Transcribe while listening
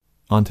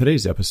on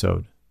today's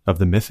episode of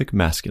The Mythic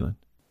Masculine.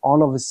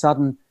 All of a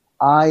sudden,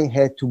 I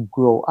had to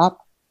grow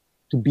up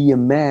to be a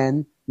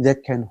man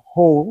that can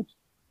hold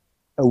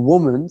a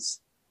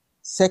woman's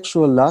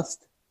sexual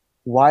lust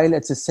while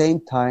at the same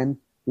time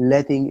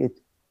letting it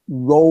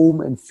roam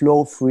and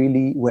flow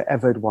freely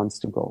wherever it wants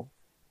to go.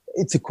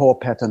 It's a core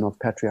pattern of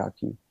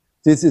patriarchy.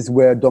 This is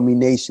where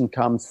domination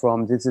comes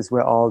from. This is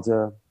where all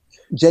the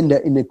gender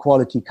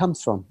inequality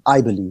comes from,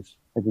 I believe,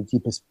 at the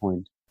deepest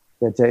point.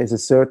 That there is a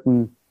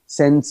certain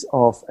sense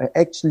of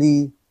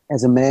actually,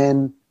 as a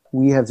man,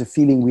 we have the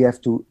feeling we have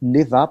to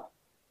live up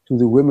to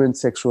the women's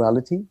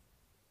sexuality.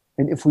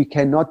 And if we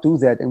cannot do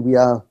that and we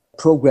are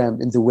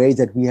programmed in the way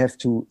that we have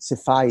to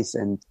suffice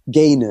and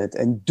gain it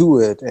and do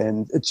it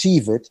and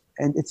achieve it,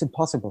 and it's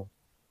impossible.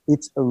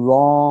 It's a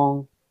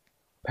wrong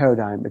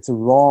paradigm. It's a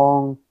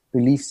wrong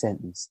belief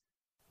sentence.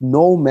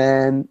 No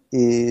man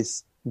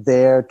is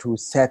there to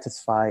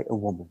satisfy a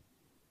woman.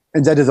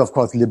 And that is, of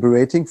course,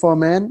 liberating for a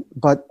man,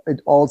 but it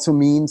also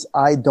means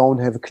I don't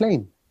have a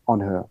claim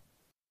on her.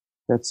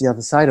 That's the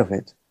other side of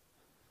it.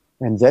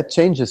 And that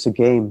changes the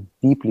game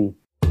deeply.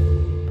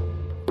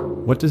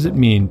 What does it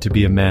mean to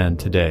be a man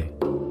today?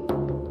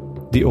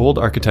 The old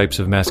archetypes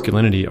of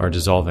masculinity are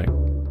dissolving,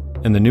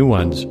 and the new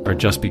ones are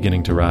just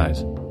beginning to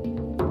rise.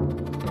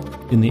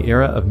 In the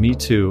era of Me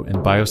Too and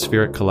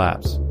biospheric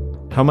collapse,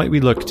 how might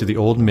we look to the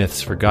old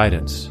myths for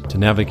guidance to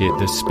navigate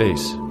this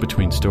space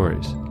between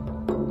stories?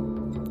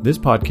 This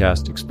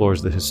podcast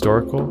explores the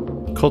historical,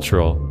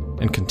 cultural,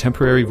 and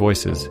contemporary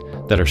voices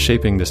that are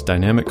shaping this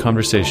dynamic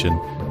conversation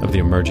of the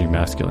emerging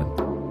masculine.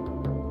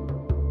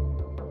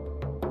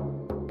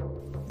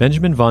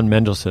 Benjamin von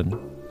Mendelssohn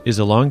is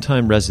a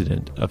longtime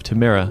resident of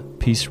Tamera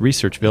Peace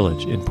Research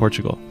Village in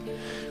Portugal,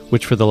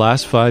 which for the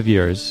last 5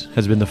 years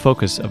has been the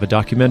focus of a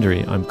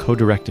documentary I'm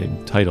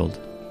co-directing titled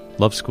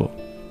Love School.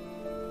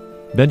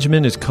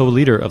 Benjamin is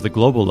co-leader of the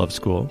Global Love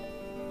School,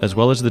 as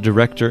well as the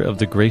director of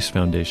the Grace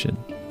Foundation,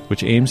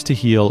 which aims to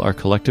heal our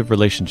collective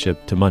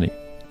relationship to money.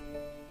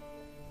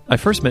 I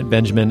first met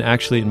Benjamin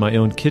actually in my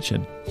own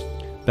kitchen,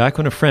 back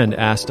when a friend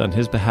asked on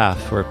his behalf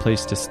for a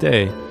place to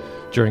stay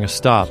during a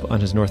stop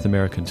on his North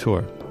American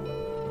tour.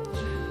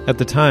 At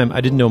the time, I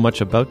didn't know much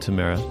about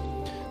Tamera,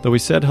 though we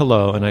said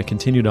hello and I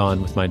continued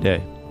on with my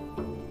day.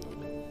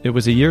 It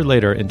was a year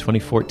later in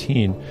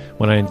 2014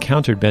 when I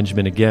encountered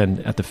Benjamin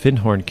again at the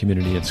Findhorn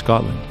community in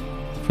Scotland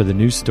for the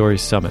New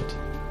Stories Summit.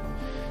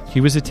 He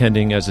was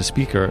attending as a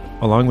speaker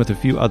along with a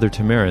few other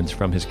Tamerans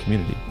from his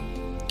community,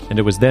 and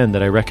it was then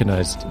that I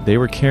recognized they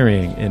were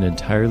carrying an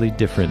entirely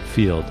different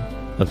field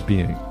of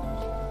being.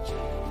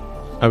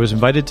 I was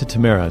invited to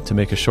Tamera to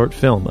make a short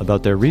film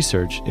about their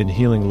research in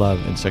healing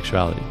love and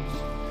sexuality.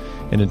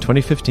 And in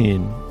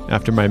 2015,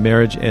 after my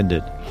marriage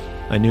ended,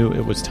 I knew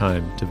it was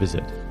time to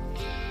visit.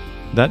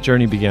 That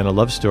journey began a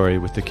love story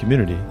with the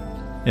community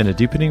and a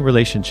deepening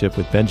relationship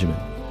with Benjamin,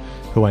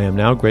 who I am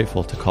now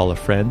grateful to call a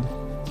friend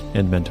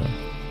and mentor.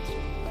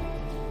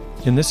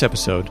 In this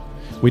episode,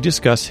 we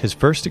discuss his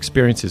first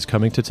experiences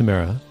coming to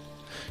Tamera,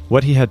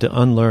 what he had to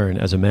unlearn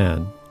as a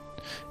man,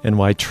 and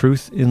why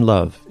truth in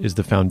love is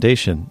the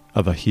foundation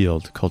of a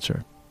healed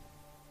culture.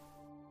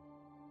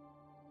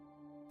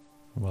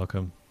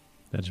 Welcome,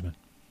 Benjamin.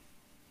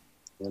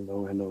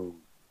 Hello.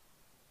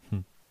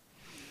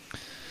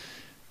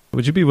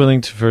 Would you be willing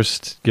to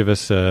first give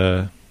us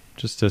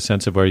just a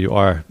sense of where you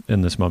are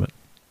in this moment?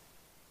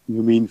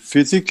 You mean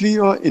physically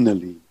or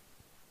innerly?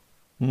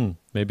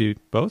 Maybe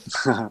both?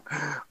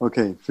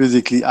 Okay,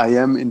 physically I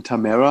am in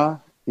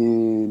Tamera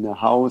in a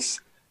house,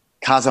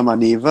 Casa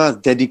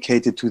Maneva,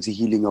 dedicated to the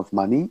healing of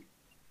money,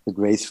 the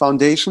Grace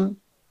Foundation.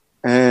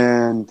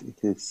 And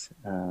it is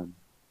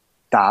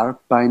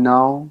dark by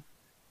now.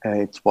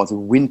 It was a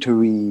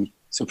wintry,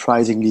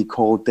 surprisingly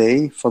cold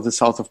day for the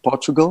south of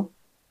Portugal.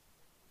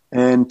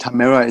 And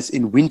Tamera is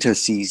in winter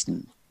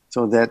season.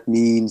 So that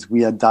means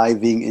we are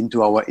diving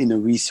into our inner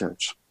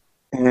research.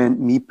 And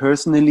me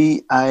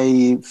personally,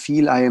 I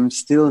feel I am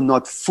still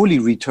not fully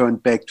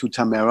returned back to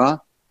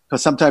Tamera.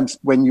 Because sometimes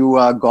when you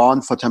are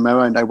gone for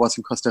Tamera, and I was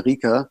in Costa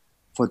Rica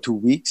for 2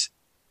 weeks,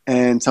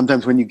 and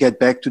sometimes when you get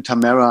back to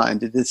Tamera,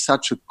 and it is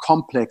such a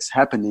complex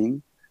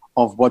happening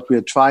of what we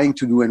are trying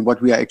to do and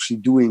what we are actually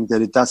doing,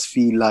 that it does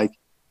feel like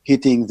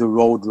hitting the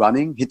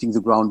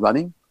ground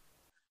running.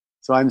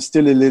 So I'm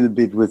still a little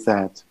bit with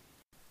that.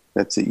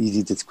 That's an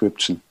easy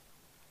description.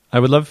 I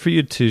would love for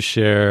you to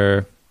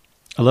share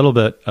a little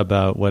bit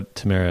about what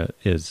Tamera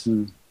is.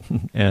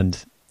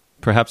 And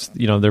perhaps,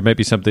 there might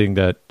be something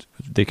that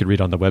they could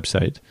read on the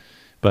website,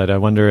 but I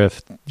wonder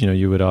if,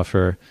 you would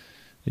offer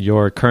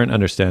your current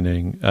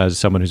understanding as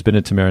someone who's been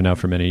at Tamera now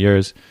for many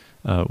years.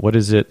 What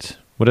has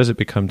it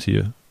become to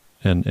you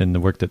and the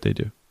work that they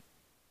do?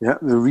 Yeah,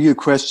 the real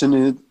question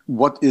is,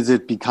 what is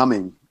it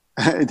becoming?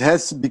 It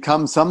has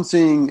become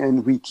something,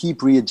 and we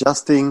keep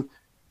readjusting.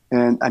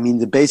 And I mean,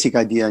 the basic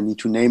idea, I need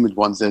to name it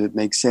once that it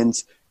makes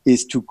sense,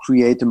 is to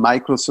create a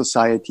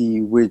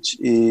micro-society which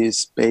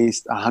is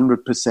based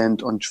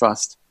 100% on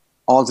trust.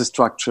 All the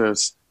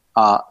structures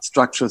are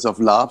structures of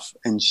love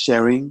and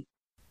sharing,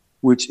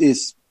 which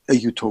is a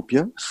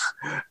utopia.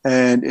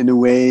 And in a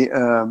way,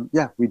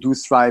 we do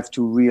strive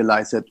to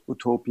realize that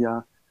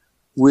utopia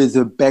with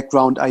a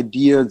background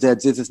idea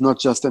that this is not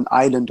just an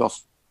island of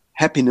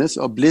happiness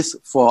or bliss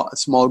for a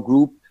small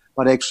group,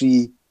 but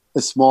actually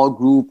a small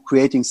group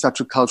creating such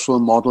a cultural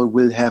model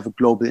will have a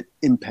global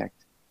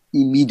impact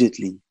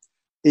immediately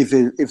if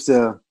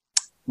the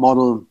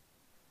model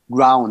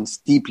grounds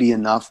deeply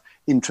enough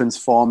in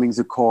transforming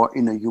the core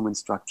inner human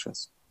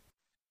structures.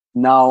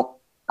 Now,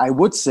 I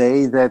would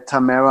say that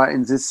Tamera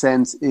in this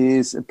sense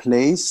is a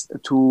place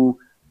to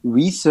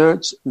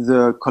research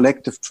the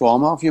collective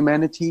trauma of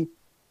humanity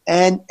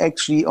and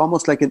actually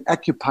almost like an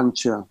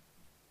acupuncture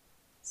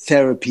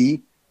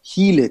therapy,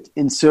 heal it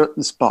in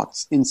certain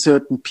spots, in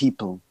certain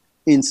people,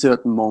 in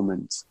certain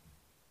moments.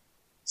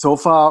 So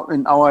far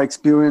in our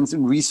experience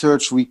in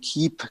research, we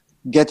keep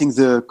getting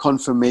the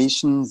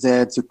confirmation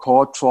that the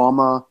core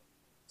trauma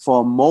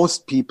for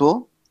most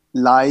people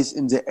lies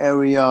in the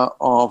area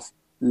of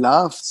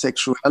love,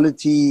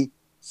 sexuality,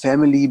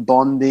 family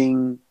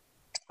bonding,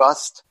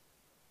 trust.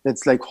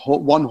 That's like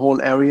one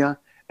whole area.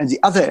 And the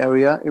other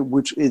area,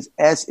 which is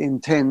as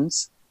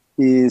intense,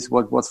 is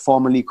what was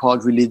formerly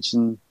called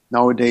religion,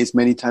 nowadays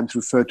many times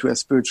referred to as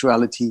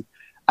spirituality.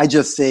 I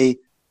just say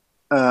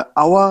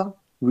our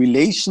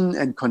relation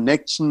and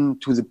connection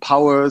to the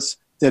powers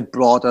that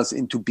brought us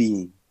into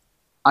being.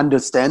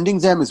 Understanding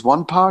them is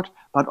one part,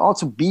 but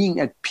also being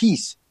at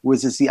peace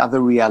with the other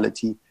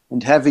reality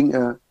and having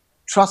a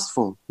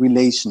trustful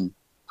relation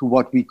to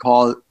what we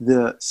call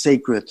the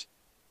sacred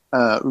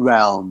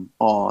realm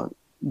or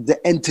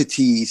the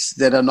entities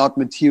that are not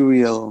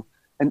material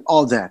and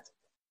all that.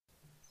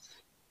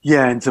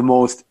 Yeah, and the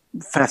most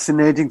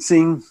fascinating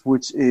thing,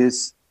 which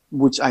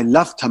I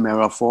love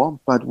Tamera for,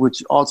 but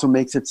which also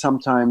makes it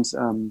sometimes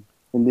a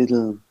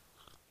little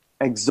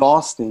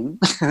exhausting,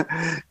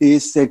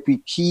 is that we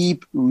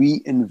keep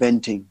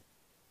reinventing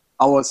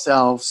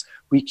ourselves.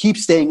 We keep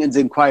staying in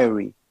the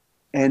inquiry.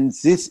 And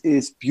this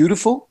is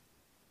beautiful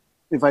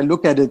if I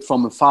look at it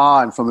from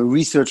afar and from a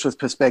researcher's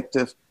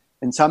perspective.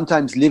 And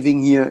sometimes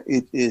living here,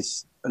 it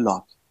is a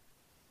lot,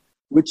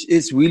 which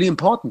is really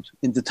important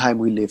in the time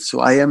we live. So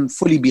I am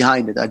fully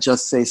behind it. I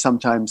just say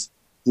sometimes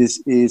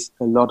this is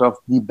a lot of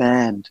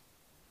demand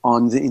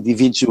on the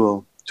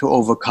individual to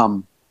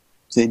overcome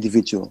the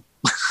individual.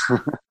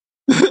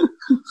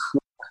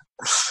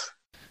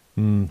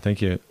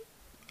 Thank you.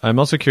 I'm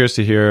also curious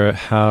to hear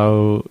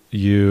how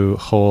you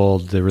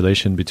hold the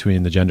relation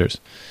between the genders.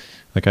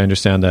 Like, I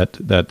understand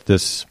that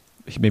this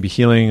maybe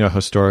healing a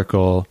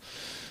historical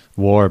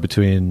war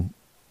between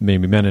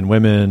maybe men and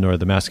women or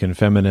the masculine and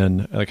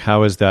feminine, like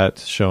how has that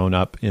shown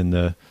up in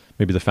the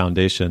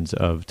foundations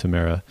of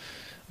Tamera,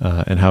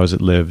 and how is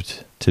it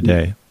lived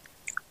today?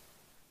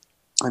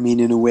 I mean,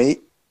 in a way,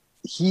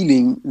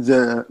 healing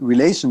the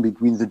relation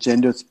between the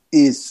genders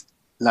is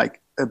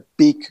like a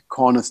big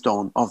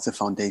cornerstone of the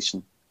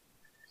foundation.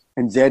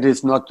 And that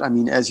is not, I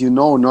mean, as you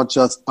know, not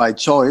just by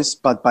choice,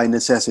 but by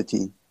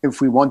necessity. If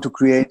we want to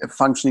create a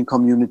functioning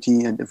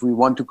community and if we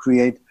want to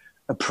create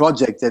a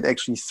project that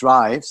actually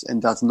thrives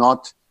and does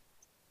not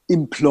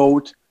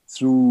implode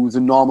through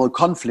the normal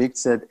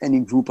conflicts that any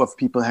group of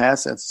people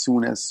has as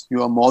soon as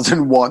you are more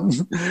than one,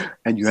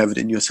 and you have it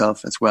in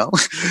yourself as well.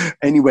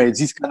 Anyway,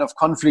 these kind of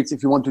conflicts,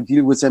 if you want to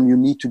deal with them, you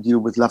need to deal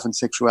with love and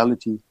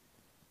sexuality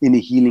in a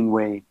healing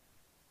way.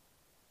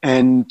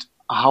 And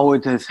how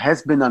it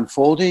has been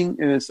unfolding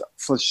is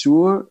for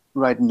sure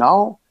right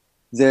now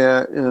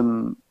there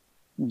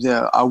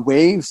are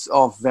waves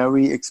of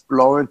very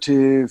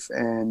explorative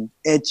and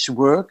edge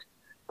work.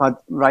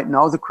 But right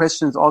now the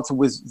question is also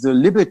with the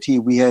liberty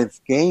we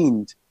have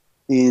gained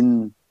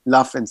in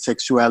love and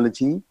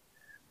sexuality,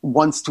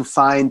 wants to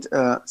find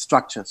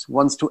structures,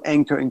 wants to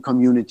anchor in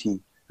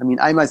community. I mean,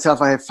 I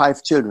myself, I have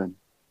 5 children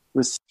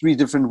with 3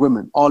 different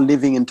women, all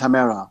living in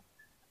Tamera.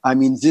 I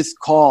mean, this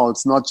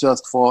calls not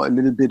just for a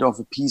little bit of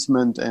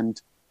appeasement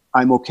and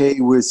I'm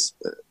okay with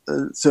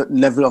a certain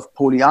level of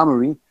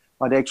polyamory,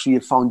 but actually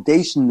a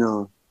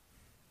foundational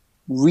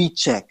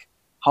recheck.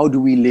 How do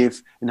we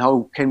live and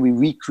how can we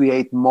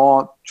recreate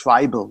more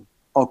tribal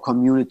or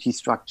community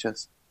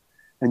structures?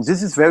 And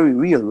this is very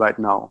real right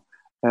now.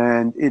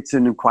 And it's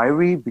an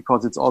inquiry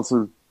because it's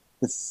also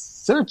the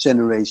 3rd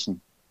generation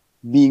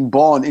being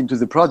born into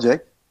the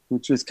project,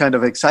 which is kind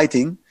of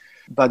exciting.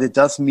 But it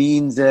does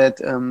mean that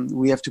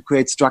we have to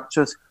create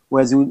structures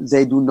where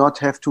they do not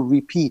have to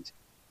repeat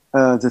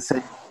the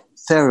same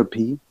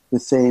therapy, the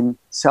same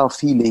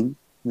self-healing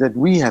that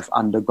we have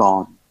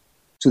undergone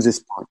to this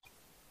point.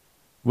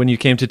 When you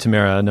came to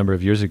Tamera a number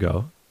of years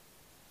ago,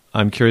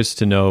 I'm curious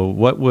to know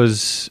what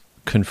was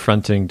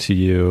confronting to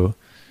you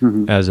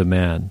as a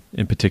man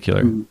in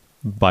particular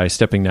by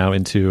stepping now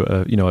into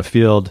a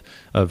field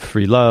of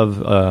free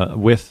love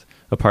with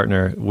a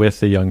partner,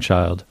 with a young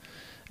child,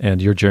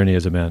 and your journey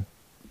as a man.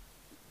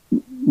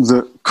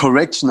 The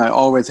correction I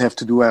always have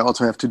to do, I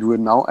also have to do it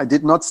now. I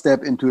did not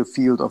step into a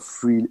field of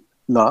free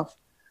love.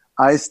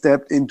 I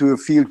stepped into a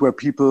field where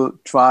people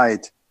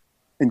tried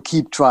and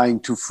keep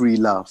trying to free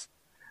love.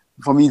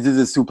 For me, this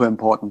is super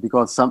important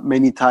because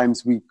many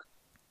times we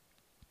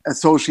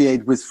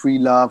associate with free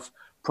love,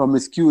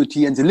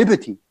 promiscuity, and the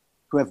liberty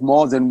to have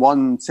more than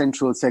one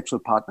sensual sexual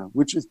partner,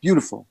 which is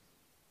beautiful.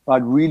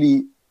 But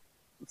really,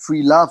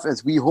 free love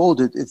as we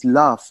hold it is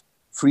love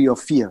free of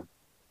fear.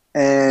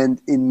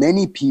 And in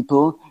many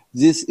people,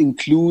 this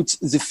includes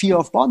the fear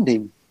of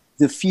bonding,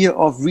 the fear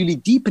of really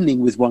deepening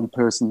with one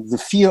person, the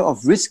fear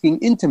of risking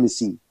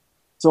intimacy.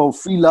 So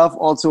free love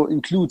also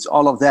includes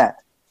all of that.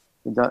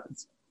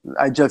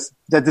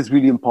 That is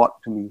really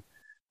important to me.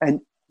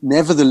 And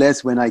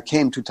nevertheless, when I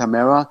came to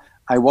Tamera,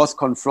 I was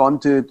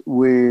confronted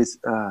with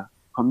a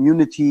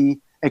community,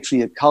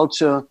 actually a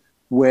culture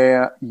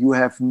where you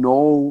have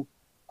no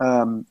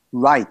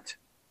right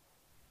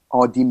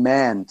or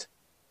demand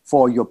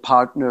for your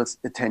partner's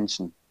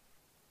attention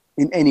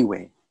in any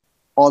way,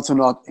 also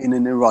not in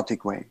an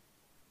erotic way.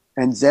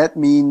 And that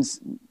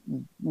means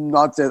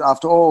not that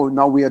after,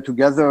 now we are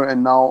together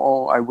and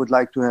now, I would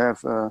like to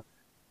have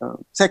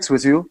sex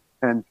with you.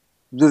 And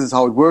this is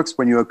how it works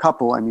when you're a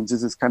couple. I mean,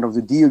 this is kind of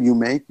the deal you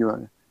make.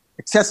 You're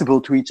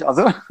accessible to each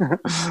other,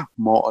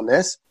 more or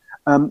less.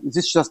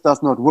 This just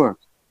does not work.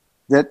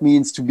 That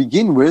means to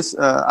begin with,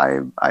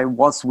 I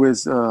was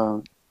with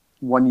a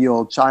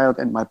 1-year-old child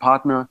and my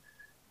partner.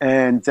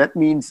 And that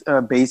means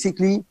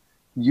basically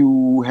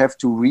you have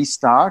to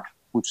restart,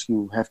 which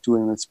you have to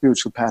in a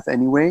spiritual path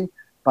anyway,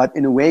 but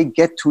in a way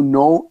get to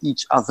know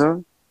each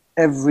other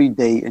every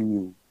day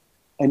anew.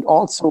 And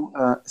also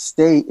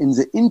stay in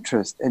the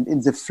interest and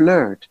in the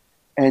flirt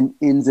and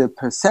in the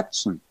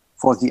perception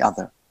for the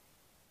other.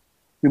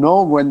 You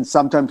know, when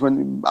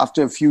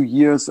after a few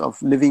years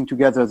of living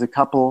together as a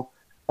couple,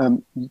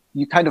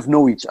 you kind of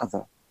know each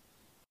other.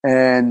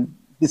 And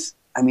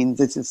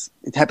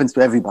it happens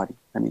to everybody.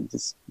 I mean,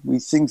 we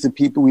think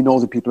we know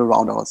the people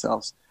around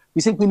ourselves.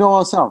 We think we know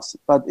ourselves,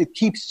 but it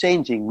keeps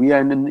changing. We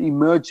are in an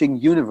emerging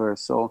universe,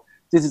 so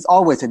this is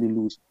always an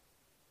illusion.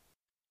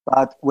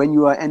 But when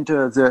you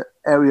enter the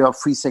area of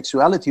free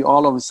sexuality,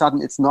 all of a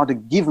sudden it's not a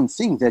given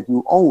thing that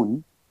you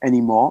own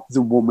anymore,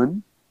 the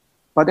woman,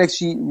 but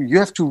actually you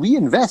have to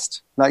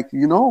reinvest. Like,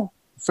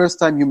 first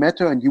time you met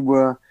her and you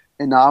were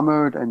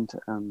enamored and...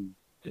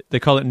 they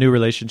call it new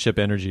relationship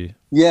energy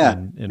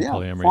in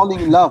polyamory.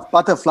 Falling in love,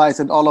 butterflies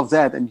and all of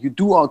that. And you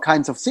do all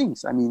kinds of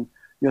things. I mean,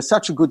 you're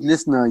such a good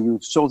listener. You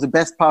show the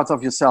best parts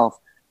of yourself.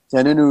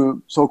 Then in a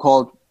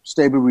so-called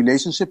stable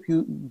relationship,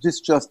 this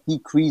just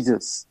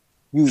decreases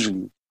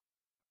usually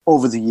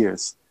over the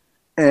years.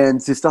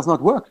 And this does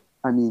not work.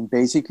 I mean,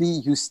 basically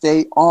you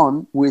stay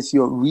on with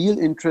your real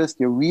interest,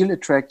 your real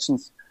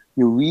attractions,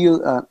 your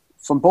real,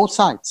 from both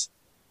sides.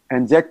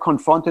 And that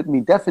confronted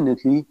me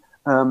definitely,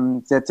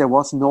 that there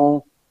was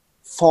no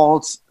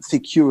false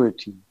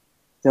security.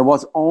 There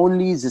was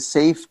only the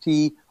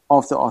safety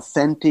of the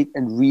authentic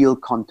and real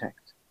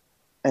contact.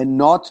 And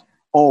not,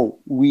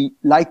 we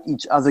liked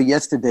each other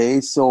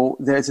yesterday, so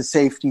there's a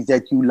safety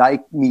that you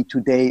like me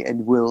today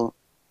and will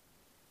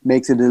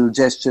make the little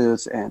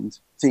gestures and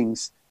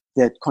things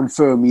that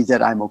confirm me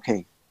that I'm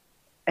okay.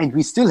 And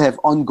we still have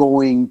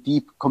ongoing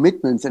deep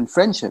commitments and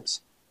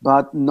friendships,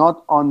 but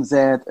not on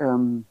that,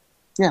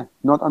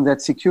 not on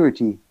that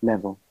security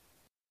level.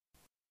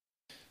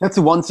 That's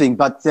the one thing,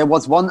 but there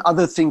was one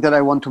other thing that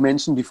I want to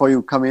mention before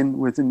you come in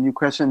with a new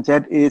question.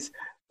 That is,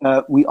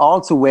 we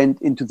also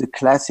went into the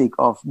classic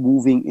of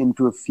moving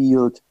into a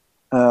field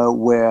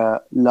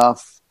where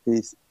love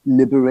is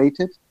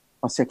liberated,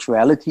 or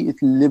sexuality is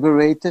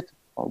liberated,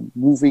 or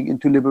moving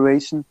into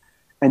liberation.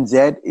 And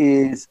that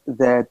is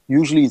that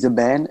usually the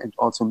man, and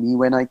also me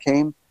when I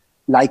came,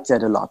 liked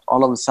that a lot.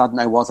 All of a sudden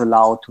I was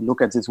allowed to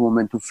look at this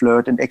woman, to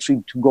flirt, and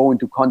actually to go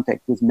into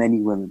contact with many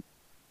women.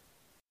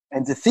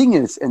 And the thing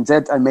is, and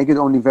that I make it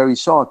only very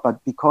short,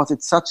 but because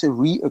it's such a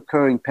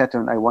reoccurring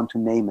pattern, I want to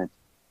name it.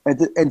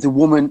 And the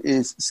woman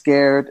is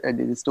scared and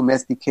it is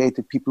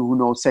domesticated. People who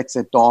know sex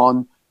at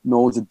dawn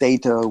know the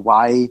data,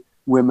 why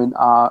women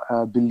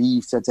are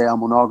believe that they are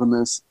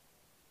monogamous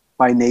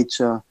by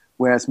nature,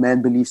 whereas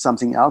men believe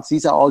something else.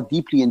 These are all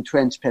deeply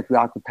entrenched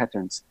patriarchal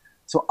patterns.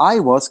 So I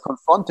was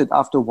confronted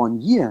after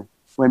 1 year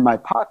when my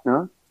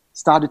partner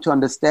started to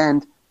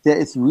understand there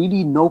is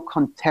really no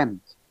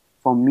contempt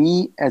for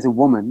me as a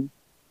woman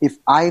if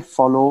I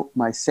follow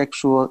my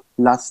sexual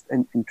lust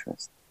and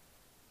interest.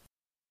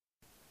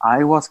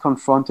 I was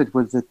confronted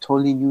with a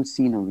totally new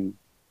scenery.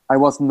 I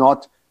was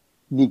not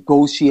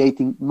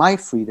negotiating my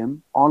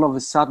freedom. All of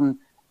a sudden,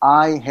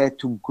 I had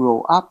to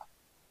grow up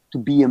to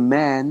be a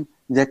man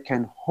that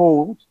can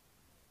hold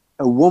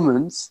a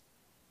woman's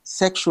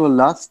sexual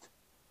lust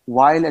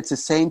while at the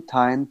same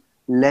time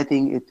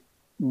letting it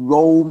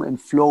roam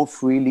and flow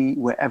freely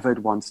wherever it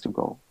wants to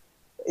go.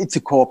 It's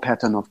a core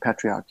pattern of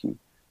patriarchy.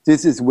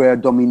 This is where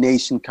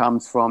domination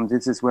comes from.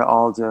 This is where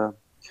all the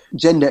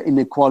gender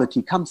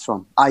inequality comes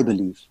from, I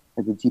believe,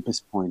 at the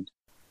deepest point.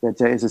 That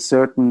there is a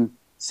certain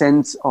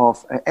sense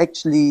of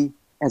actually,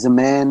 as a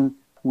man,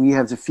 we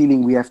have the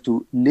feeling we have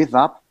to live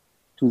up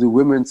to the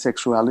women's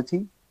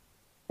sexuality.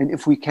 And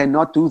if we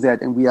cannot do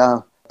that, and we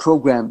are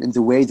programmed in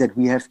the way that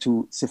we have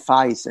to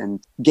suffice and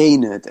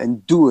gain it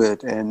and do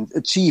it and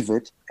achieve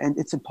it, and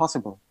it's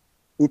impossible.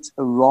 It's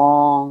a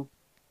wrong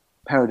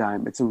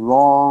paradigm. It's a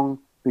wrong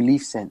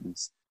belief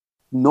sentence.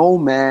 No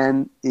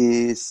man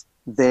is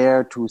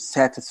there to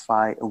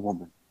satisfy a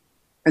woman.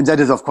 And that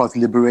is, of course,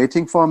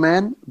 liberating for a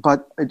man,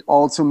 but it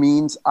also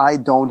means I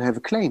don't have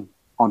a claim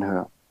on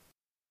her.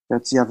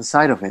 That's the other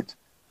side of it.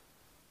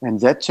 And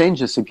that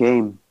changes the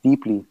game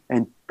deeply.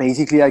 And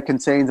basically, I can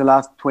say in the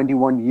last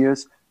 21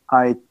 years,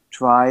 I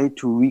try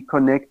to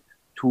reconnect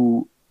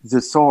to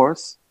the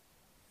source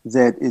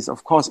that is,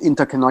 of course,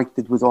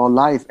 interconnected with all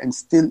life and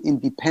still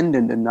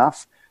independent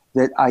enough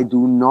that I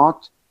do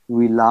not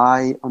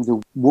rely on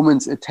the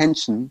woman's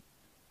attention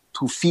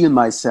to feel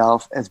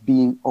myself as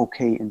being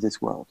okay in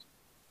this world.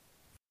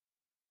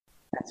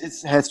 And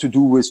this has to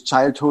do with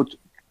childhood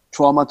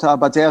traumata,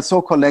 but they are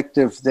so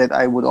collective that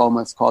I would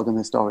almost call them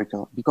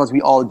historical, because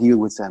we all deal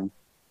with them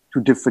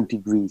to different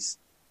degrees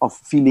of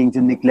feeling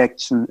the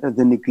neglect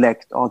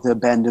or the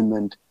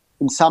abandonment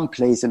in some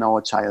place in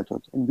our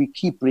childhood. And we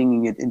keep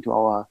bringing it into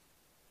our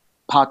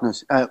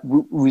partners,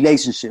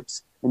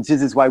 relationships. And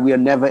this is why we are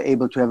never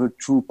able to have a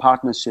true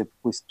partnership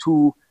with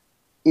two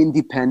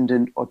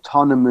independent,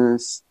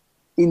 autonomous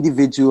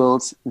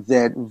individuals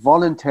that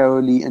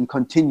voluntarily and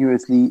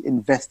continuously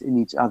invest in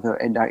each other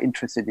and are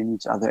interested in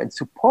each other and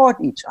support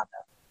each other.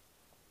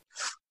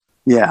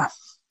 Yeah.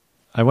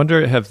 I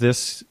wonder if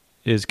this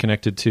is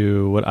connected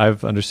to what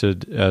I've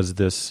understood as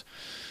this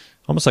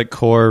almost like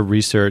core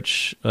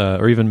research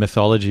or even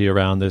mythology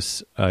around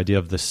this idea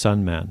of the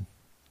sun man.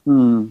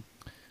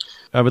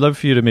 I would love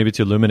for you to maybe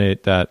to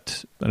illuminate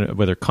that,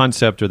 whether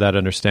concept or that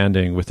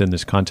understanding within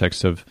this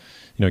context of,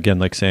 again,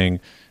 like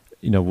saying,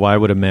 why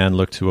would a man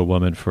look to a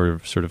woman for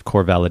sort of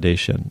core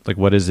validation? Like,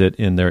 what is it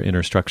in their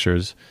inner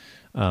structures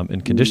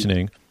and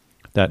conditioning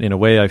that, in a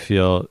way, I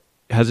feel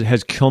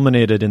has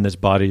culminated in this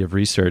body of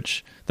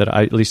research that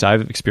at least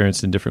I've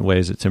experienced in different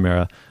ways at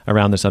Tamera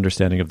around this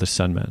understanding of the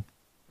sun man?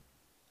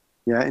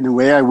 Yeah, in a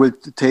way, I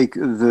would take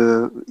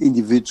the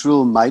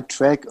individual, my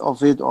track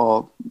of it,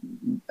 or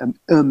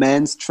a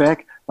man's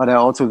track, but I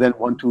also then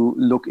want to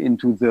look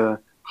into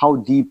how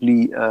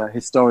deeply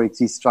historic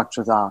these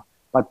structures are.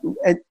 But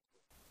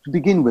to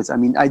begin with,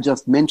 I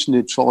just mentioned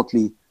it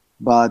shortly,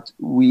 but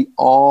we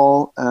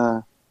all,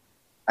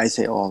 I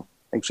say all,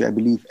 actually I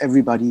believe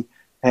everybody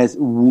has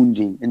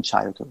wounding in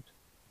childhood.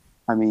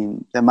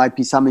 There might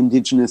be some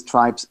indigenous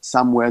tribes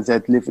somewhere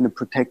that live in a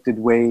protected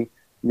way,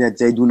 that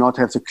they do not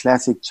have the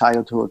classic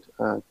childhood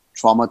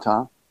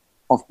traumata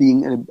of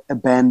being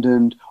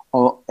abandoned,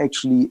 or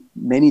actually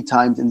many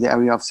times in the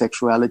area of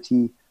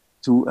sexuality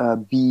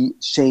to be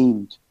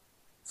shamed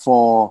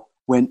for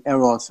when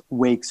Eros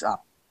wakes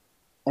up.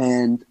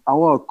 And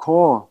our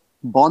core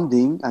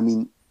bonding,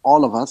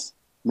 all of us,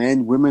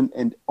 men, women,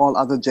 and all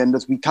other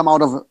genders, we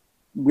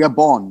are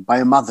born by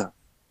a mother.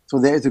 So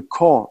there is a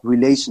core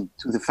relation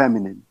to the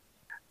feminine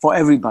for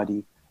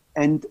everybody.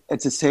 And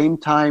at the same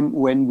time,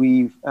 when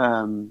we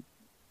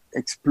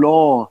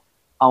explore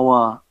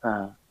our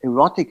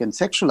erotic and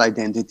sexual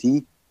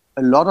identity,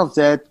 a lot of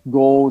that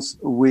goes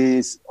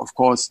with, of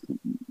course,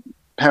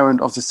 parent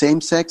of the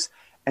same sex,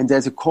 and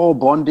there's a core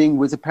bonding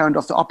with a parent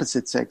of the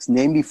opposite sex,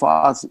 namely for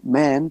us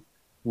men,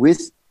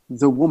 with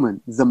the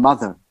woman, the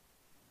mother.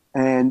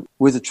 And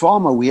with the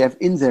trauma we have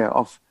in there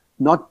of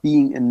not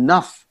being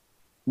enough,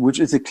 which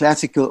is a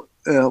classical,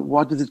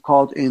 what is it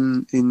called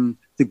in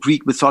the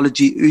Greek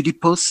mythology,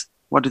 Oedipus?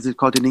 What is it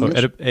called in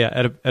English?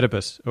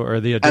 Oedipus, or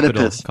the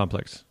Oedipal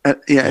complex.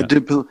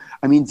 Oedipal.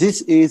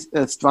 This is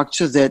a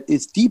structure that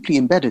is deeply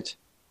embedded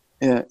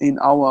in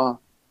our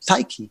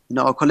psyche, in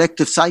our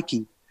collective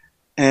psyche.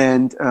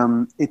 And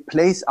it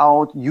plays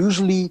out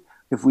usually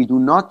if we do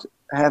not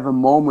have a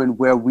moment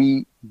where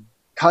we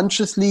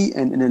consciously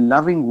and in a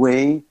loving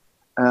way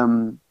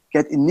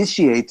get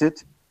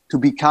initiated to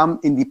become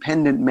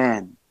independent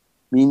man,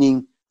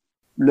 meaning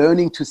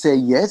learning to say,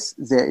 yes,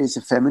 there is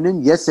a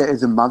feminine. Yes, there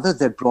is a mother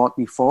that brought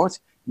me forth.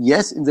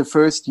 Yes, in the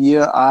first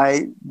year,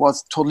 I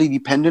was totally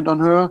dependent on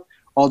her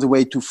all the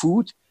way to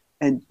food.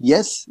 And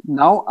yes,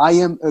 now I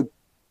am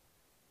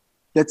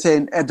let's say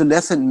an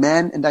adolescent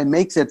man, and I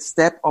make that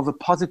step of a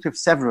positive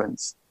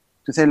severance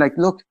to say like,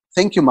 look,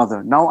 thank you,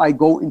 mother. Now I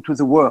go into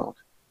the world.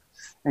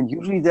 And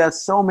usually there are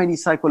so many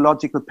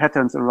psychological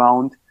patterns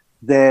around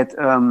that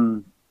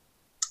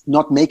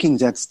not making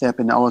that step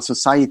in our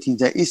society,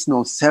 there is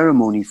no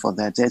ceremony for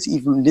that. There's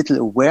even little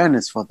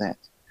awareness for that.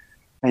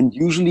 And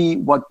usually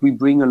what we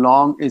bring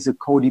along is a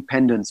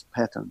codependence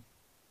pattern.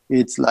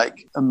 It's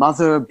like a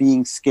mother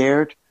being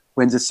scared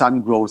when the son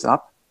grows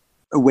up,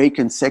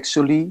 awakened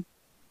sexually.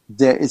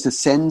 There is a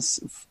sense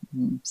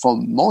in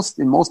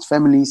most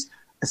families,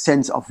 a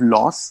sense of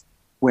loss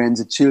when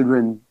the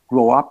children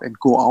grow up and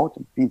go out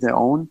and be their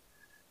own.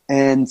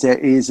 And there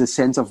is a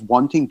sense of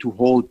wanting to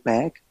hold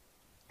back.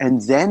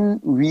 And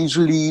then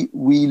usually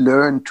we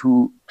learn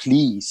to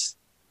please.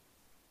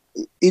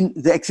 In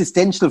the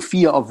existential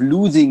fear of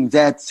losing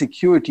that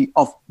security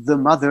of the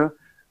mother,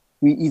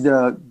 we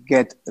either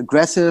get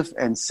aggressive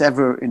and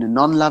sever in a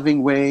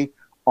non-loving way,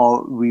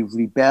 or we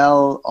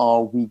rebel,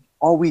 or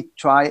we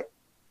try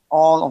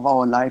all of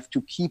our life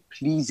to keep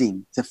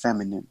pleasing the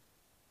feminine.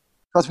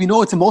 because we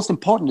know it's the most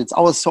important. It's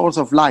our source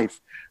of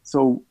life.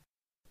 So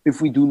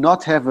if we do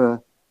not have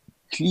a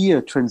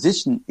clear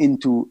transition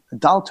into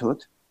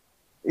adulthood,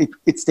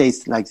 it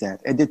stays like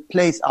that. And it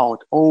plays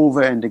out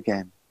over and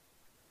again.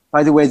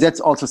 By the way, that's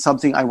also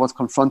something I was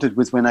confronted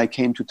with when I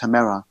came to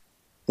Tamera,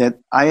 that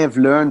I have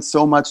learned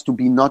so much to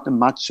be not a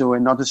macho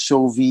and not a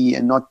showy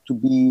and not to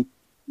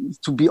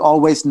be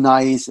always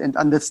nice and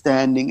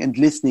understanding and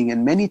listening.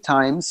 And many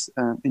times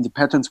in the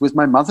patterns with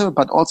my mother,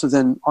 but also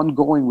then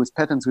ongoing with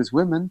patterns with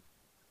women,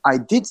 I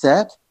did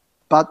that,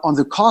 but on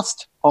the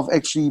cost of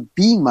actually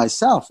being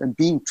myself and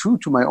being true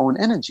to my own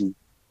energy.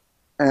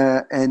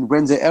 And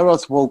when the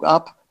errors woke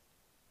up,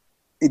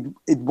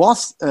 it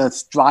was a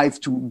strive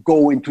to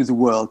go into the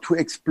world, to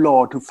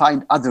explore, to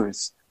find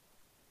others.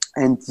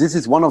 And this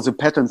is one of the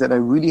patterns that I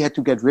really had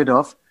to get rid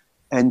of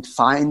and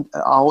find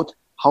out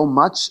how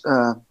much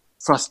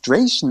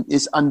frustration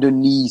is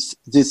underneath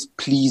this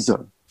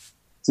pleaser,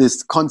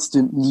 this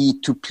constant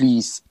need to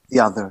please the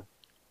other.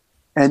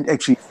 And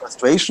actually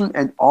frustration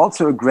and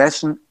also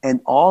aggression, and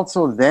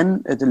also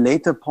then at a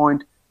later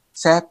point,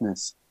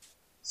 sadness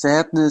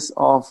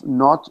of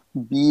not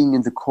being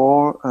in the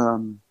core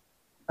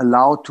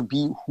allowed to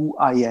be who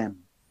I am.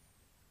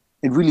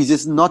 And really,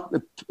 this is not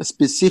a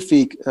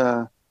specific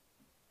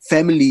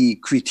family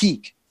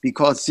critique,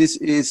 because this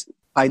is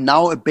by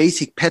now a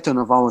basic pattern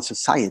of our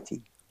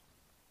society.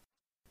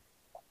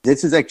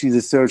 This is actually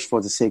the search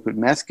for the sacred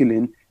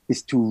masculine,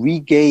 is to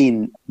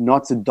regain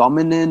not the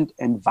dominant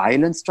and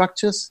violent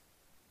structures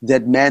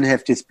that men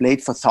have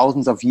displayed for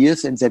thousands of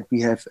years and that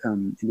we have,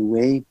 in a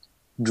way,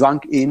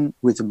 drunk in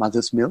with the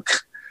mother's milk,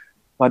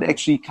 but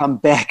actually come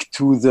back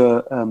to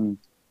the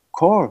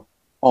core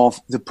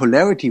of the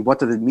polarity. What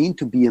does it mean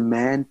to be a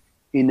man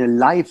in a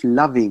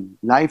life-loving,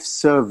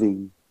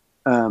 life-serving,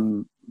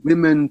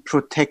 women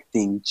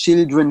protecting,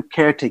 children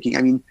caretaking?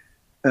 I mean,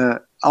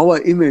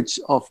 our image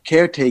of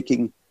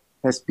caretaking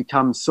has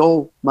become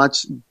so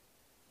much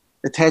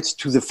attached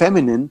to the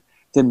feminine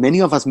that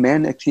many of us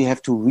men actually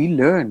have to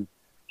relearn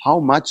how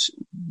much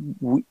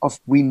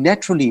we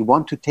naturally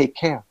want to take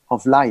care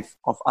of life,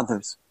 of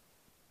others.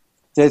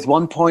 There's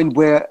one point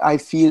where I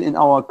feel in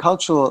our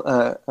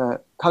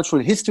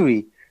cultural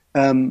history,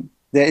 there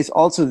is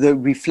also the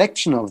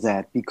reflection of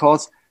that,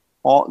 because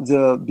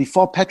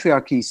before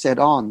patriarchy set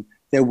on,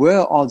 there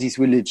were all these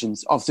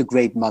religions of the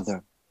Great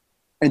Mother.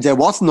 And there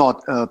was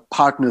not a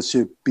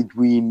partnership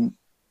between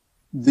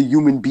the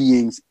human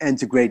beings and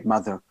the Great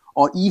Mother,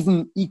 or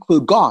even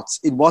equal gods.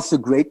 It was the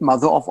Great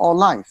Mother of all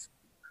life.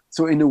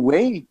 So in a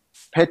way,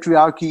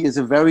 patriarchy is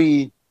a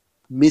very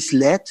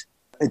misled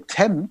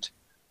attempt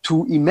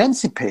to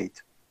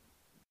emancipate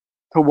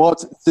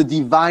towards the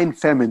divine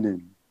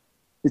feminine.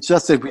 It's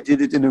just that we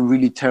did it in a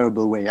really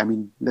terrible way. I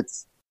mean,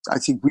 I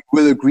think we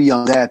will agree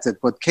on that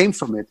what came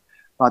from it.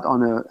 But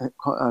on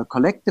a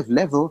collective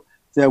level,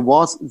 there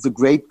was the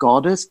great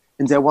goddess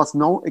and there was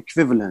no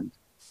equivalent.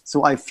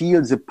 So I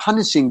feel the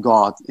punishing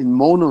God in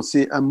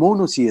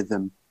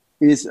monotheism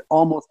is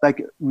almost like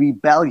a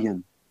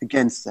rebellion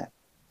against that.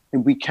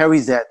 And we carry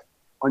that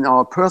on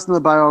our personal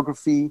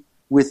biography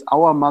with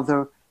our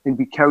mother, and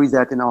we carry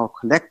that in our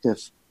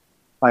collective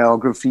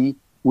biography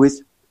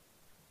with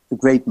the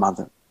Great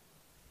Mother.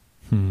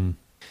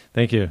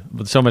 Thank you.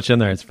 So much in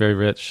there. It's very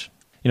rich.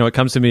 What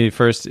comes to me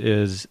first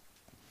is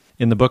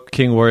in the book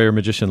King, Warrior,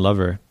 Magician,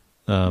 Lover,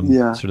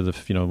 sort of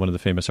the one of the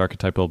famous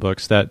archetypal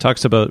books that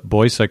talks about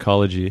boy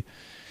psychology,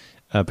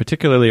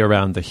 particularly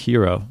around the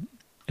hero,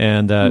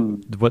 and that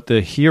what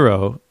the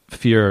hero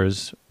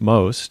fears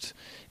most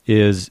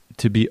is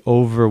to be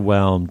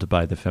overwhelmed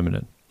by the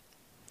feminine.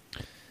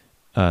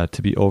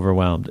 To be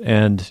overwhelmed,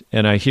 and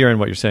I hear in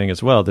what you're saying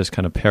as well this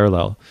kind of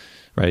parallel,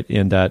 right?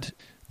 In that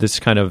this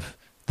kind of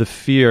the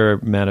fear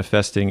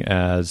manifesting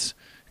as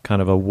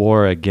kind of a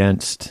war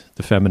against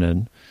the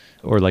feminine,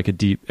 or like a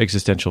deep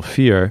existential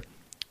fear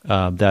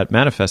that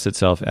manifests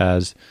itself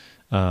as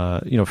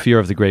fear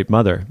of the Great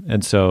Mother.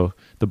 And so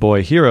the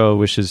boy hero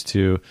wishes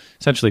to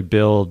essentially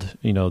build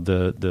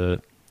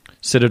the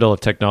citadel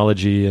of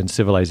technology and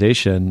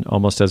civilization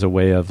almost as a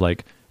way of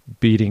like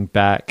beating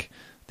back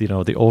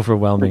the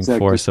overwhelming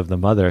force of the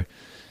mother.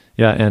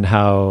 Yeah, and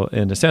how,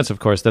 in a sense, of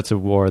course, that's a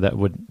war that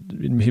would,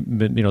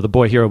 the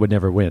boy hero would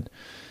never win.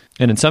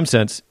 And in some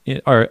sense,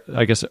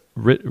 I guess,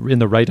 in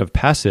the rite of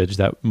passage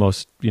that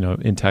most,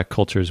 intact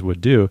cultures would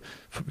do,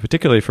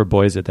 particularly for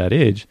boys at that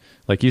age,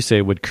 like you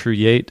say, would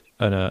create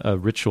a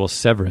ritual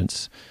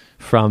severance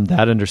from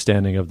that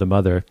understanding of the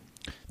mother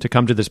to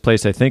come to this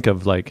place, I think,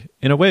 of like,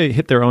 in a way,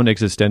 hit their own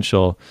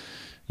existential,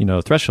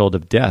 threshold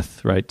of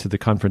death, right? To the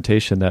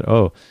confrontation that,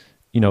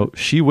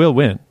 she will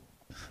win.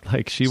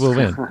 Like, she will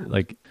win.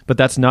 Like, but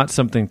that's not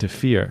something to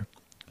fear.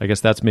 I guess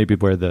that's maybe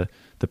where the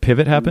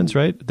pivot happens,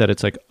 right? That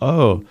it's like,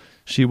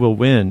 she will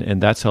win,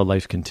 and that's how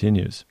life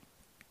continues.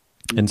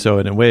 And so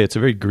in a way, it's a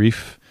very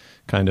grief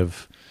kind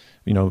of,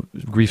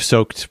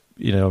 grief-soaked,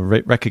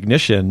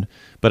 recognition,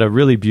 but a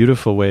really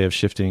beautiful way of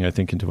shifting, I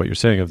think, into what you're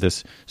saying of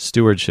this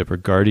stewardship or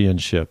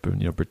guardianship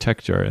and,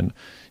 protector and,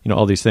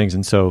 all these things.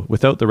 And so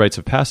without the rites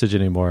of passage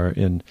anymore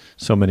in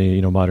so many,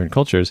 modern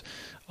cultures,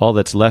 all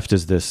that's left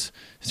is this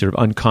sort of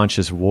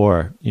unconscious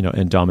war,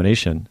 and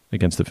domination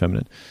against the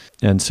feminine.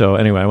 And so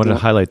anyway, I wanted to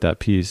highlight that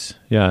piece.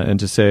 Yeah. And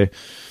to say,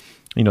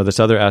 this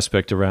other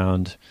aspect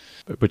around,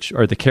 which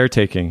are the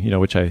caretaking,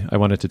 which I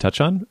wanted to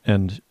touch on.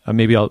 And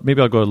maybe I'll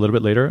go a little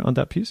bit later on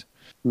that piece.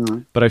 Mm-hmm.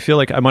 But I feel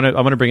like I want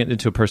to bring it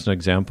into a personal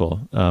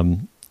example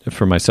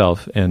for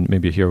myself and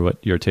maybe hear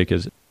what your take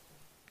is.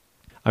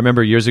 I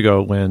remember years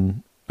ago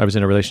when I was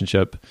in a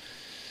relationship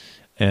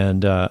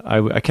and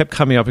I kept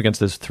coming up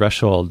against this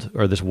threshold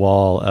or this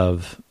wall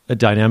of a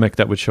dynamic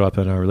that would show up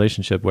in our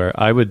relationship where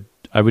I would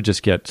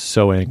just get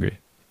so angry.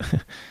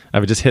 I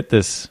would just hit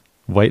this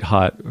white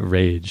hot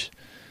rage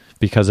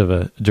because of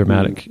a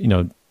dramatic,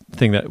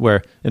 thing that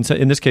where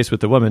in this case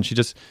with the woman,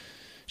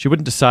 she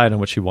wouldn't decide on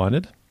what she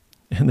wanted.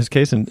 In this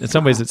case, and in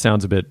some ways it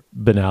sounds a bit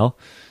banal.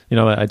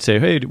 I'd say,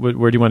 hey,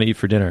 where do you want to eat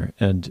for dinner?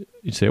 And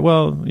you'd say,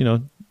 well,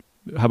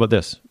 how about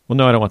this? Well,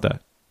 no, I don't want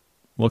that.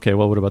 Well, okay,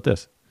 well, what about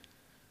this?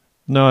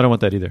 No, I don't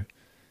want that either.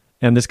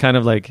 And this kind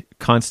of like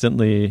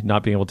constantly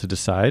not being able to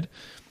decide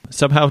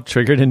somehow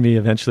triggered in me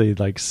eventually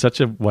like such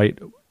a white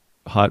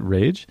hot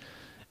rage.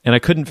 And I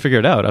couldn't figure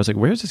it out. I was like,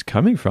 where is this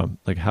coming from?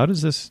 Like, how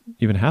does this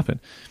even happen?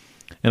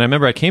 And I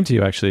remember I came to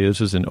you actually, this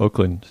was in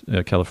Oakland,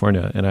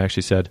 California. And I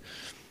actually said,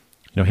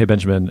 hey,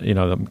 Benjamin,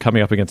 I'm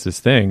coming up against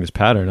this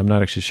pattern. I'm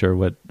not actually sure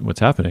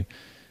what's happening.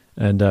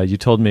 And you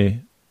told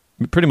me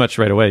pretty much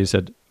right away, you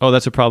said, oh,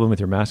 that's a problem with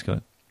your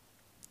masculine.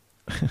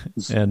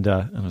 And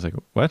I was like,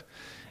 what?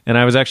 And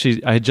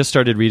I had just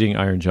started reading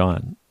Iron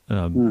John,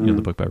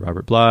 the book by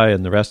Robert Bly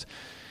and the rest.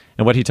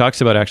 And what he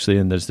talks about actually,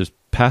 and there's this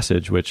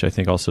passage, which I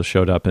think also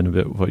showed up in a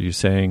bit what you're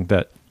saying,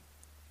 that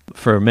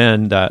for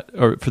men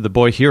or for the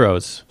boy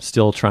heroes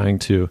still trying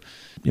to,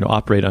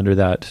 operate under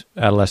that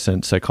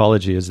adolescent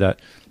psychology is that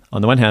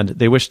on the one hand,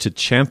 they wish to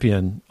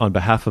champion on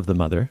behalf of the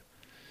mother.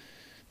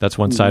 That's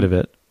one side of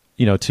it,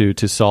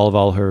 to solve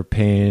all her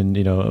pain,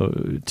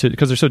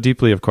 because they're so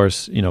deeply, of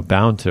course,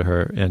 bound to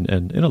her and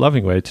in a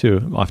loving way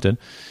too, often.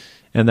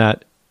 And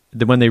that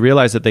when they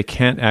realize that they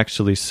can't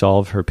actually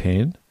solve her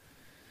pain,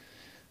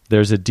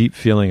 there's a deep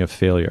feeling of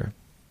failure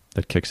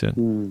that kicks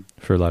in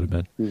for a lot of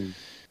men.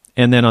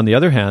 And then on the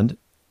other hand,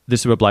 this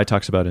is what Bly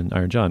talks about in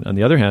Iron John. On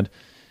the other hand,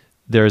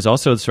 there is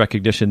also this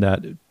recognition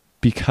that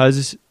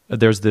because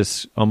there's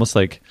this almost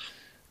like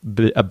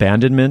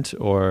abandonment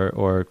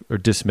or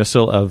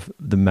dismissal of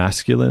the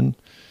masculine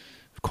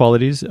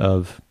qualities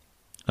of,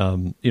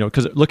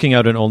 because looking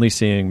out and only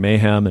seeing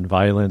mayhem and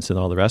violence and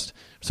all the rest,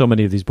 so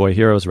many of these boy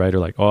heroes, right, are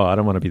like, oh, I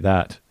don't want to be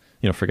that,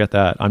 forget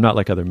that. I'm not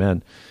like other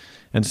men.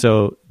 And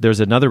so there's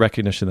another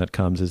recognition that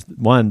comes is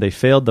one, they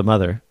failed the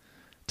mother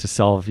to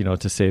solve,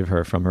 to save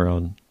her from her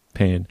own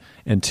pain.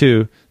 And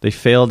two, they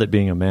failed at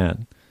being a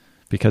man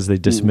because they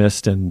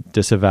dismissed and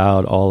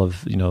disavowed all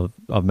of,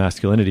 of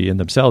masculinity in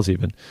themselves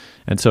even.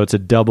 And so it's a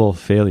double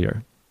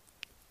failure.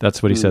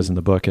 That's what he says in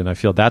the book. And I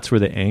feel that's where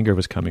the anger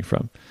was coming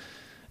from.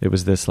 It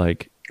was this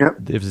it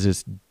was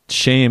this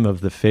shame of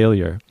the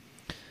failure.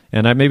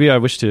 And I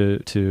wish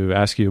to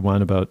ask you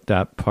one about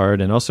that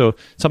part, and also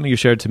something you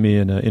shared to me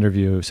in an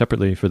interview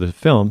separately for the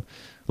film,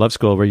 Love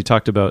School, where you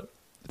talked about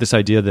this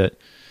idea that,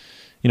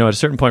 at a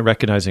certain point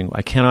recognizing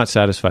I cannot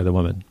satisfy the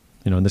woman,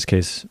 in this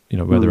case,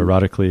 whether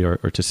erotically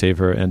or to save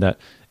her, and that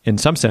in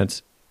some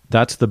sense,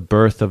 that's the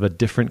birth of a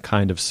different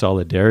kind of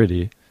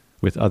solidarity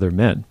with other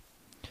men.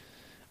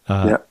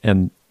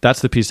 And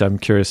that's the piece I'm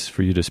curious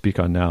for you to speak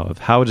on now, of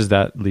how does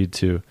that lead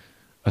to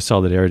a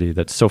solidarity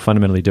that's so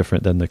fundamentally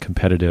different than the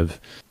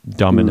competitive,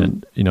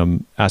 dominant,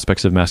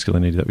 aspects of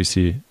masculinity that we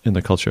see in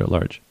the culture at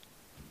large.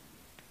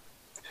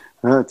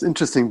 It's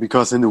interesting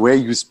because in the way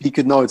you speak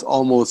it now, it's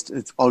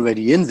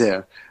already in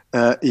there.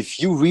 If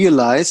you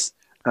realize,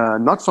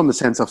 not from a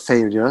sense of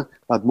failure,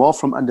 but more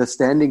from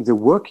understanding the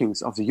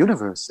workings of the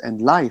universe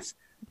and life,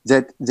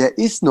 that there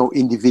is no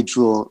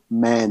individual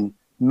man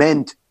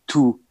meant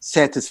to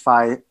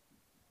satisfy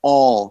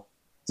all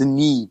the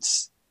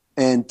needs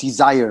and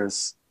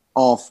desires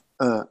of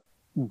a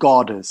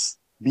goddess,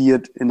 be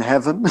it in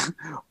heaven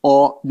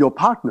or your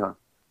partner.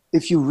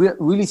 If you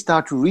really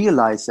start to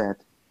realize that,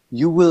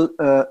 you will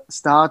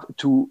start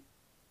to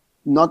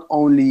not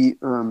only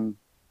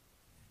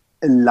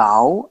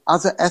allow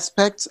other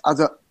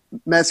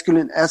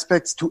masculine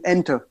aspects to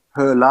enter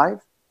her life,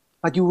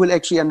 but you will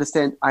actually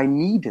understand, I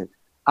need it.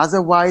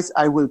 Otherwise,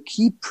 I will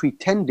keep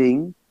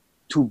pretending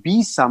to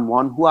be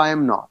someone who I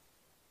am not.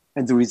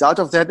 And the result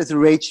of that is the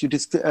rage you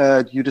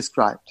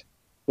described.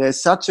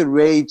 There's such a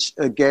rage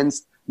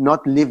against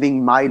not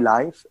living my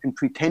life and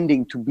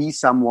pretending to be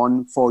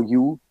someone for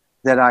you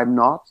that I'm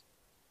not.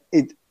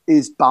 It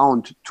is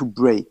bound to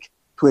break,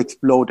 to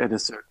explode at a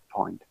certain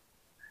point.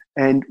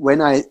 And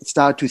when I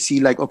start to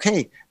see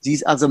okay,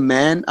 these other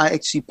men are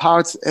actually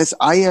parts, as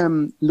I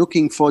am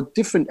looking for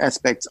different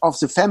aspects of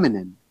the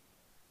feminine.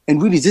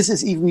 And really, this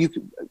is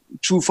even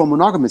true for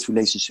monogamous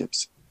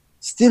relationships.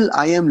 still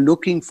I am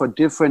looking for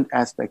different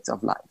aspects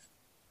of life.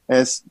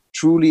 As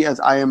truly as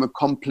I am a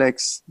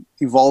complex,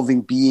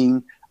 evolving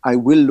being, I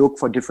will look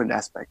for different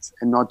aspects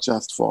and not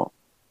just for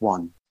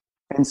one.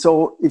 And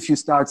so if you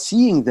start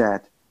seeing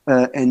that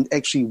and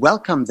actually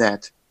welcome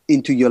that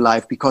into your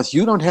life, because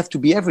you don't have to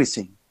be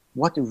everything,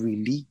 what a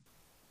relief.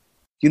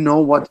 You know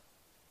what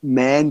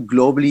man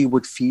globally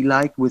would feel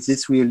like with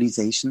this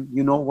realization?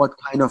 You know what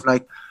kind of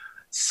like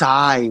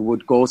sigh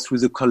would go through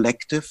the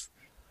collective?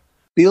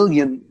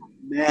 Billion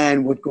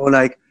man would go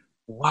like,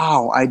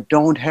 wow, I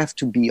don't have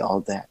to be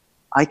all that.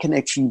 I can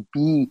actually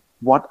be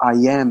what I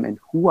am and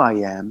who I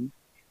am.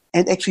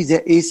 And actually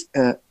there is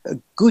a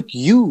good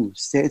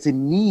use. There is a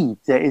need.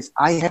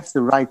 I have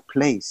the right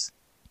place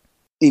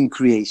in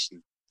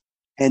creation.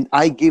 And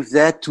I give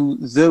that to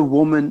the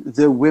woman,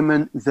 the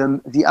women,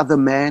 the other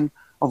man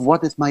of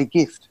what is my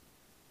gift.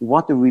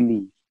 What a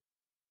relief.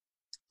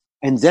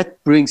 And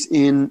that brings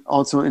in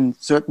also in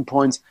certain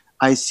points,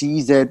 I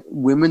see that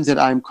women that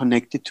I'm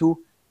connected to,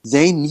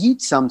 they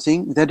need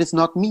something that is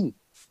not me.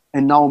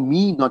 And now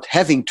me not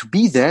having to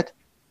be that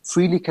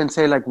freely can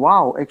say like,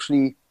 wow,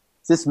 actually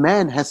this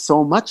man has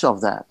so much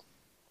of that.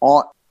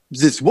 Or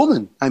this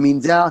woman. I mean,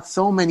 there are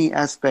so many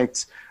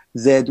aspects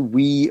that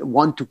we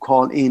want to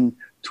call in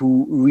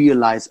to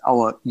realize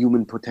our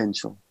human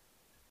potential.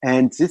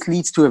 And this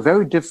leads to a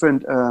very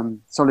different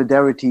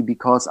solidarity,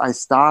 because I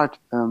start,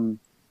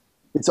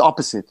 it's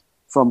opposite.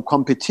 From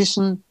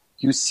competition,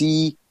 you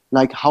see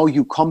like how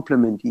you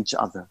complement each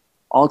other,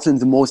 also in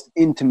the most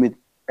intimate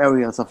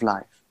areas of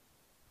life.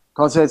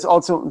 Because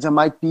there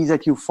might be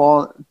that you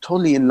fall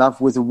totally in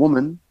love with a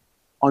woman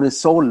on a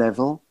soul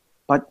level,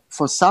 but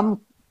for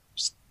some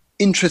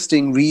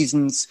interesting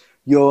reasons,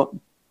 your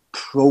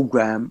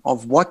program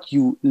of what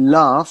you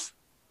love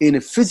in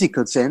a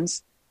physical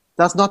sense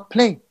does not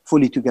play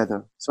fully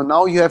together. So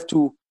now you have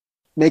to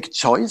make a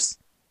choice.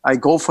 I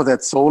go for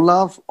that soul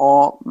love,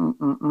 or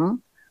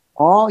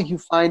you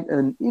find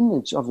an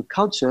image of a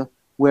culture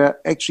where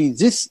actually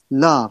this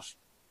love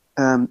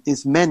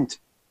is meant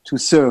to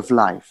serve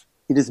life.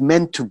 It is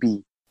meant to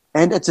be.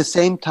 And at the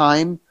same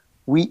time,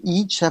 we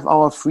each have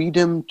our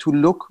freedom to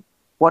look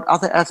what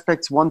other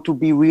aspects want to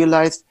be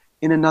realized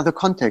in another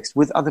context,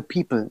 with other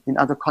people, in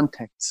other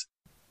contexts.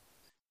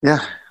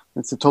 Yeah,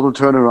 it's a total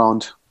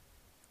turnaround.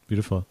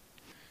 Beautiful.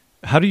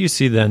 How do you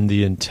see then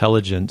the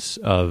intelligence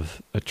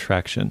of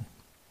attraction?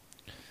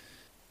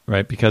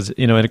 Right? Because,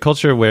 in a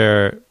culture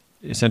where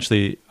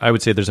essentially, I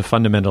would say there's a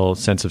fundamental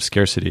sense of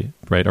scarcity,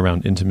 right?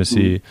 Around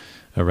intimacy,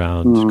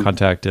 around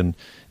contact. And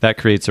that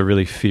creates a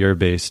really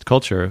fear-based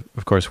culture,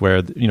 of course,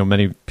 where,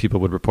 many people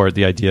would report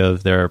the idea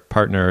of their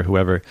partner or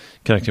whoever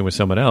connecting with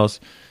someone else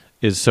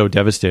is so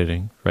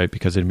devastating, right?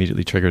 Because it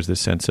immediately triggers this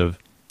sense of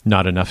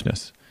not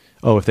enoughness.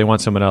 Oh, if they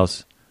want someone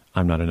else,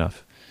 I'm not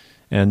enough.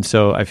 And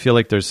so I feel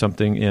like there's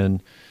something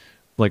in,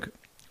 like,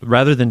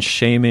 rather than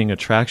shaming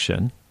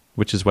attraction,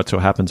 which is what so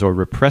happens, or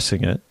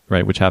repressing it,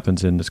 right, which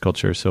happens in this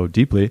culture so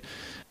deeply,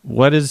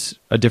 what is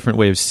a different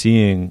way of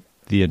seeing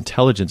the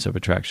intelligence of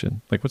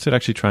attraction? Like, what's it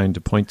actually trying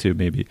to point to,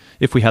 maybe,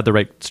 if we had the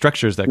right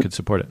structures that could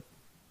support it?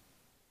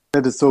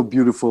 That is so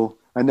beautiful.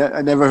 I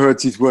never heard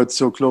these words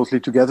so closely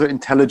together.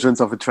 Intelligence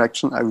of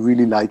attraction. I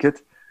really like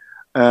it.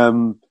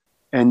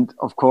 And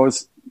of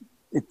course,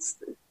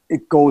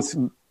 it goes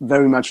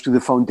very much to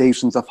the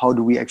foundations of how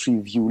do we actually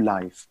view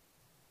life.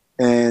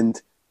 And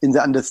in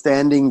the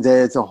understanding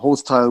there's a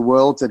hostile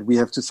world that we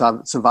have to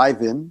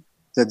survive in.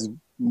 That's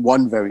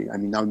one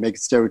I'll make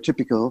it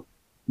stereotypical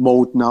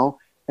mode now.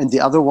 And the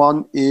other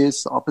one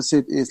is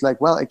opposite, is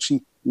like, well,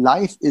 actually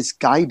life is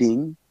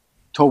guiding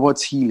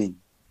towards healing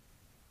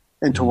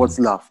and towards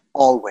love,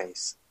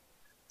 always.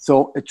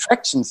 So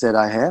attractions that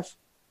I have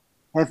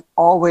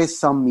always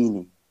some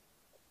meaning.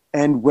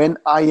 And when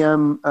I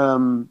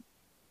am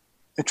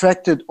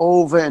attracted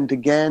over and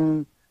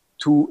again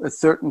to a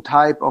certain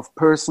type of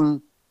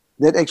person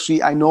that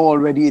actually I know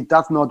already it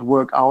does not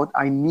work out,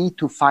 I need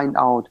to find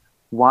out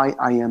why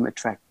I am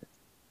attracted.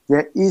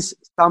 There is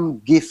some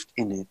gift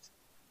in it.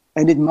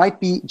 And it might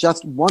be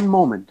just one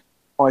moment,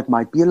 or it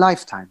might be a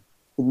lifetime.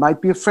 It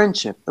might be a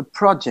friendship, a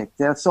project.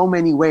 There are so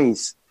many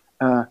ways,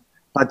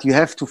 but you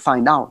have to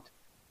find out.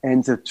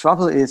 And the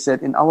trouble is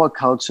that in our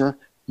culture,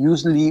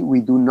 usually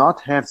we do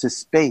not have the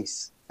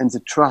space and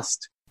the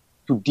trust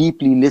to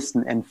deeply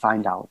listen and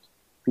find out.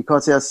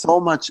 Because there's so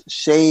much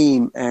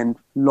shame and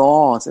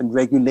laws and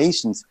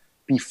regulations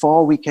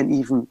before we can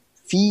even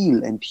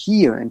feel and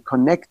hear and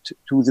connect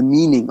to the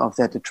meaning of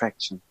that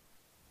attraction.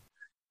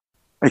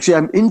 Actually,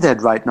 I'm in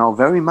that right now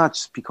very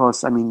much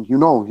because,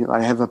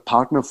 I have a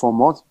partner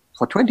for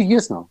 20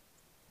 years now.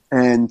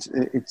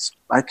 And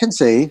I can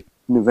say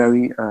in a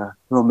very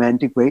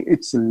romantic way,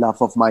 it's the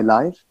love of my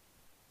life.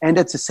 And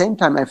at the same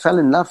time, I fell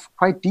in love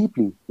quite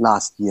deeply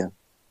last year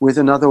with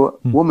another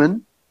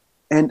woman.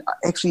 And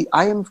actually,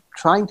 I am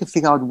trying to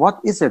figure out what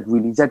is it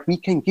really that we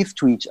can give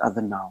to each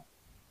other now.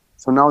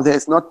 So now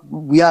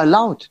we are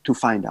allowed to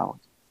find out.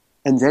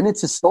 And then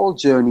it's a soul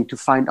journey to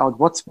find out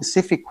what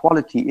specific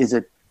quality is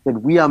it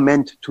that we are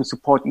meant to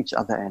support each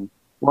other in,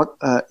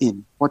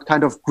 what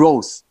kind of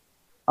growth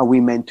are we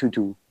meant to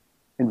do?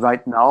 And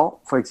right now,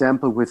 for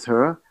example, with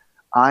her,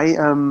 I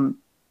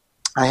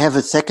have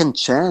a second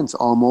chance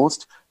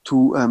almost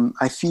to,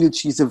 I feel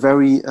she's a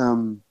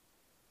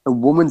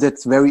woman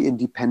that's very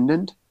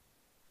independent.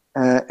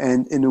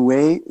 And in a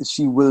way,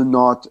 she will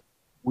not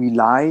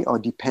rely or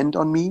depend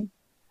on me.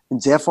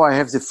 And therefore, I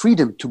have the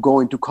freedom to go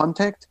into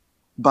contact,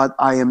 but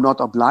I am not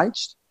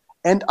obliged.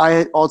 And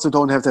I also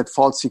don't have that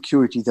false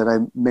security that I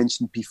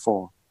mentioned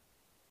before.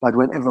 But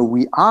whenever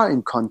we are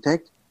in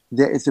contact,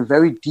 there is a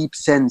very deep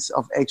sense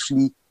of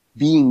actually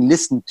being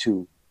listened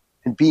to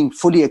and being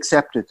fully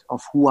accepted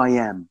of who I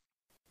am,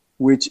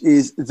 which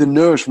is the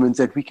nourishment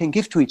that we can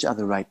give to each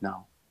other right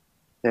now.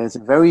 There's a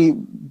very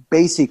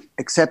basic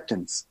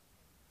acceptance,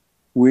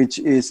 which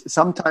is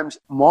sometimes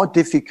more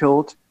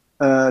difficult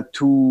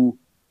to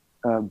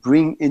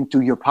bring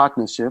into your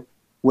partnership,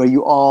 where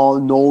you all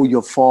know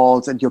your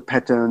faults and your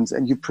patterns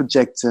and you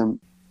project them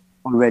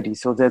already.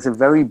 So there's a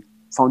very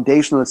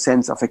foundational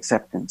sense of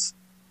acceptance.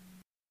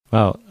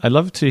 Wow. I'd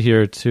love to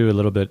hear too a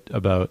little bit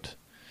about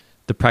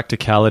the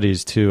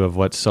practicalities too of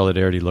what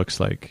solidarity looks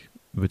like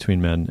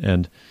between men.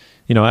 And,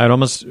 you know, I'd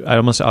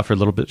almost offer a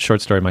little bit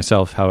short story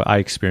myself, how I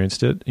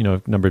experienced it, you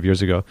know, a number of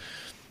years ago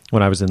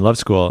when I was in love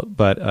school.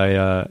 But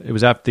it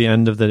was at the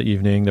end of the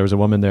evening. There was a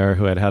woman there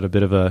who I'd had a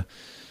bit of a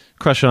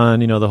crush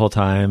on, you know, the whole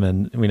time.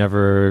 And we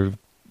never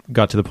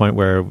got to the point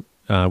where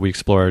we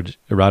explored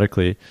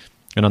erotically.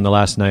 And on the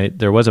last night,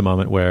 there was a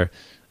moment where,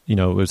 you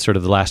know, it was sort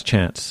of the last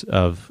chance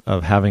of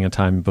having a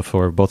time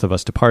before both of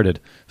us departed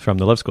from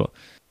the love school.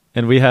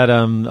 And we had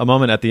a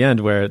moment at the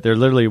end where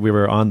we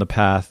were on the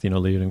path, you know,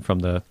 leaving from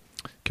the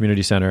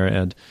community center.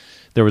 And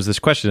there was this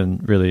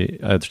question really,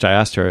 which I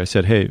asked her. I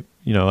said, hey,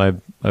 you know,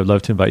 I'd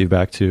love to invite you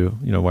back to,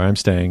 you know, where I'm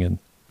staying and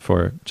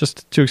for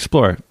just to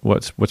explore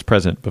what's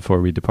present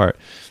before we depart.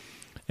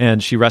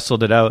 And she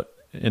wrestled it out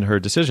in her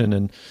decision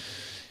and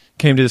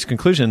came to this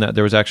conclusion that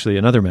there was actually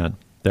another man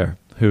there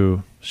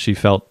who she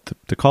felt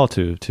the call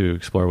to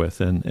explore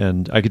with.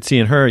 And I could see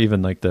in her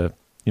even like the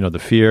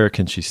fear,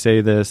 can she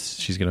say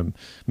this? I'm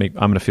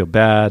going to feel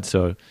bad.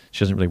 So she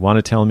doesn't really want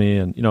to tell me.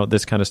 And, you know,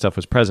 this kind of stuff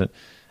was present.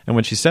 And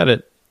when she said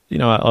it, you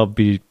know, I'll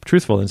be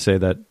truthful and say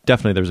that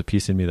definitely there was a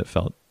piece in me that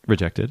felt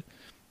rejected.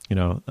 You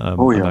know, I'm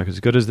not as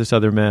good as this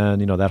other man.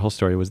 You know, that whole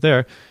story was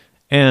there.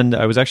 And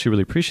I was actually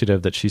really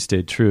appreciative that she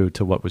stayed true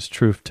to what was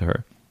true to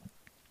her.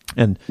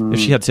 And if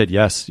she had said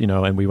yes, you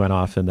know, and we went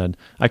off, and then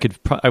I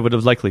would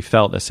have likely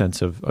felt a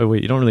sense of, oh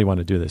wait, you don't really want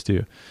to do this, do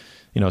you?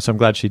 You know, so I'm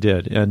glad she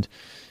did. And,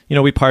 you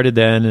know, we parted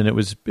then, and it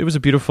was a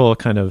beautiful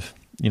kind of,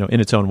 you know, in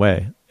its own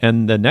way.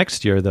 And the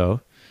next year,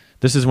 though,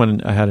 this is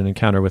when I had an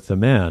encounter with the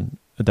man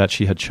that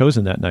she had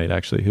chosen that night,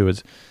 actually, who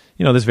was,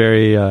 you know, this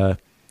very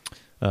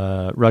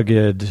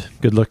rugged,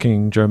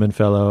 good-looking German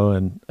fellow.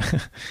 And,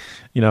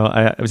 you know,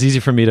 it was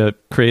easy for me to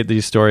create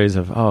these stories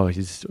of, oh,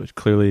 he's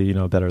clearly, you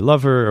know, a better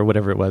lover or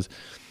whatever it was.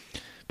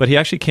 But he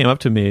actually came up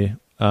to me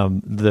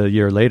the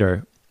year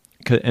later,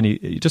 and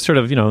he just sort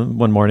of, you know,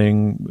 one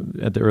morning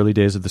at the early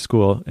days of the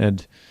school,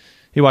 and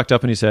he walked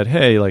up and he said,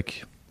 hey,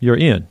 like, you're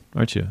Ian,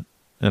 aren't you?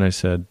 And I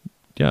said,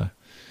 yeah.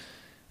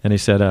 And he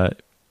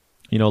said,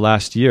 you know,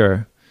 last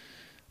year,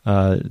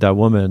 that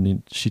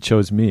woman, she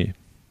chose me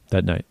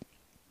that night.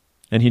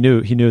 And he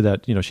knew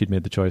that, you know, she'd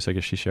made the choice. I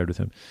guess she shared with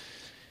him.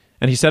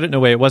 And he said it in a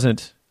way, it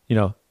wasn't, you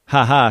know,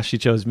 ha, she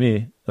chose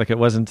me. Like, it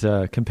wasn't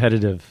a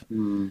competitive,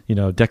 you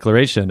know,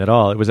 declaration at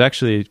all. It was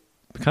actually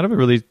kind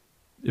of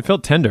it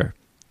felt tender,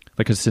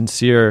 like a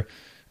sincere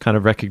kind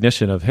of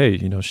recognition of, hey,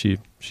 you know, she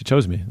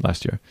chose me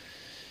last year.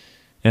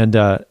 And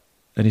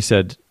he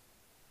said,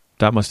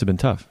 that must have been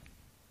tough.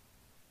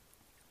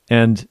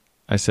 And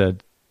I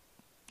said,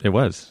 it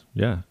was,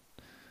 yeah.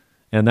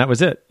 And that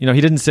was it. You know,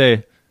 he didn't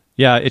say,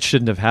 yeah, it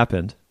shouldn't have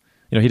happened.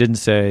 You know, he didn't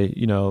say,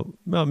 you know,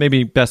 well,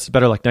 maybe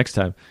better luck next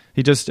time.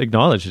 He just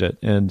acknowledged it.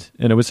 And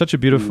it was such a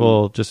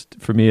beautiful, just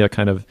for me, a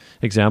kind of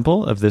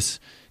example of this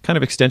kind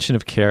of extension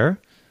of care,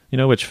 you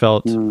know, which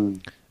felt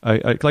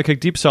like a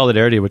deep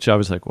solidarity, which I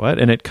was like, what?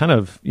 And it kind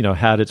of, you know,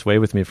 had its way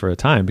with me for a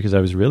time because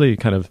I was really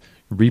kind of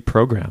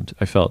reprogrammed,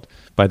 I felt,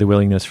 by the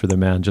willingness for the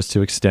man just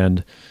to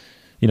extend,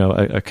 you know,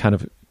 a kind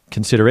of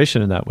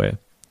consideration in that way.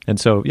 And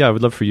so, yeah, I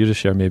would love for you to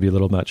share maybe a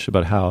little much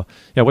about how,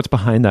 what's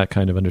behind that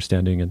kind of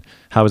understanding and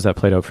how has that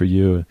played out for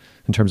you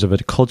in terms of a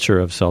culture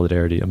of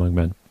solidarity among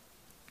men?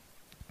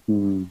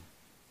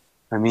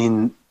 I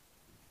mean,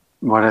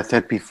 what I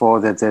said before,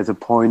 that there's a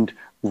point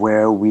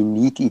where we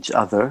need each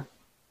other,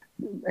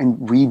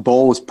 and we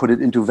both put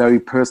it into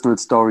very personal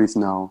stories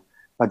now,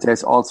 but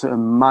there's also a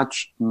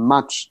much,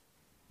 much,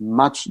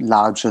 much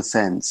larger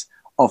sense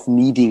of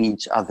needing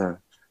each other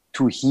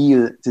to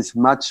heal this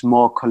much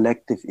more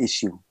collective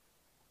issue.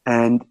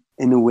 And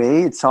in a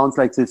way, it sounds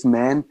like this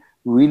man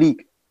really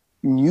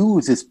knew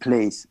this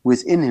place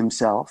within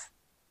himself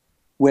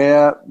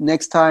where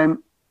next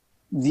time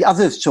the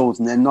other is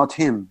chosen and not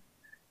him.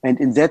 And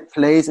in that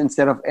place,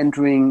 instead of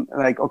entering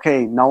like,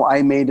 okay, now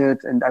I made it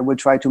and I will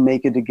try to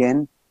make it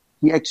again,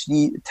 he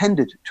actually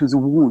tended to the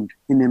wound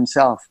in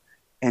himself.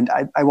 And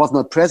I was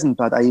not present,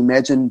 but I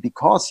imagine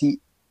because he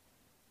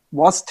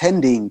was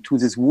tending to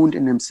this wound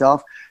in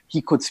himself,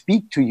 he could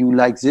speak to you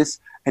like this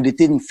and it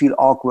didn't feel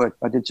awkward,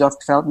 but it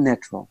just felt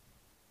natural.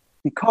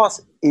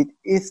 Because it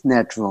is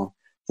natural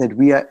that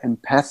we are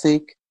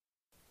empathic,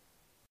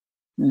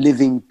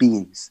 living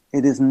beings.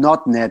 It is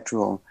not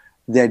natural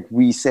that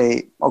we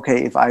say,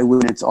 okay, if I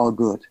win, it's all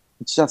good.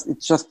 It's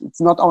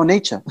not our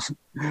nature.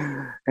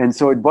 And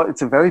so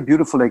it's a very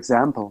beautiful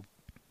example.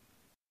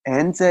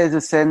 And there's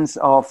a sense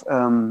of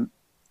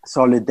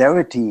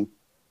solidarity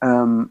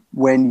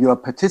when you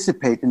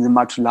participate in the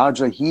much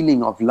larger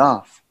healing of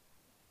love,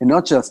 and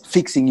not just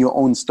fixing your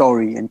own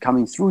story and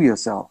coming through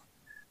yourself.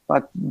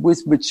 But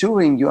with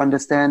maturing, you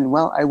understand,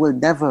 well, I will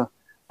never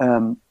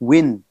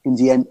win in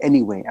the end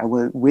anyway. I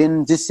will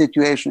win this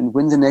situation,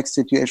 win the next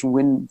situation,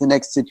 win the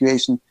next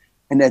situation.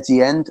 And at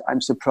the end, I'm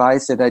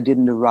surprised that I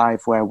didn't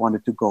arrive where I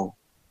wanted to go,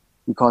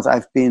 because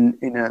I've been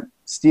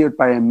steered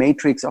by a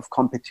matrix of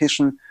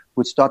competition,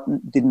 which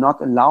did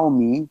not allow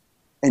me.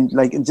 And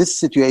like in this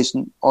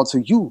situation, also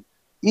you,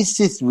 is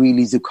this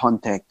really the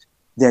contact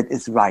that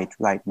is right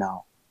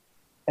now?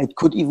 It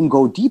could even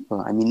go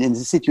deeper. I mean, in a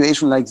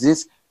situation like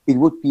this, it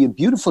would be a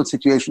beautiful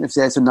situation if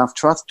there's enough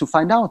trust to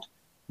find out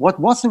what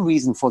was the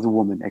reason for the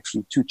woman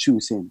actually to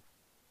choose him.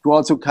 To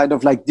also kind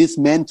of like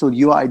dismantle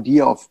your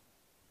idea of,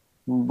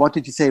 what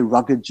did you say,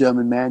 rugged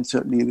German man,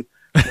 certainly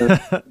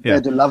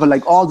the lover,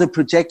 like all the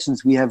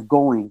projections we have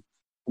going,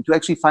 and to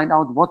actually find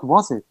out what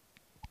was it.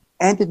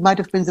 And it might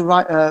have been the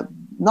right,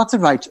 not the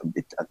right,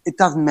 it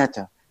doesn't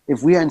matter.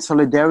 If we are in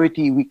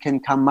solidarity, we can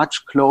come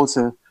much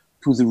closer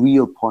to the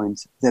real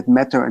points that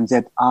matter and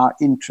that are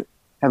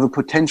have a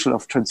potential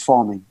of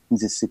transforming in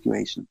this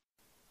situation.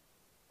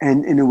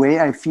 And in a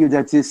way, I feel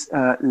that this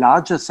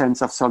larger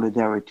sense of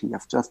solidarity,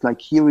 of just like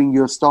hearing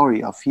your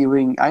story, of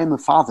hearing, I am a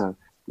father,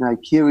 like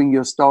hearing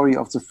your story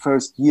of the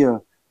first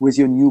year with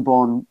your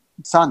newborn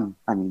son.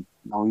 I mean,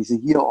 now he's a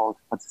year old,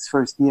 but his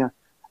first year.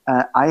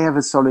 I have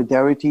a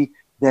solidarity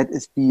that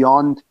is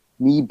beyond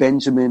me,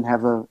 Benjamin,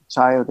 have a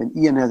child, and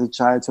Ian has a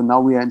child, so now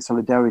we are in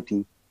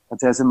solidarity. But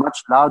there's a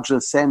much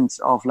larger sense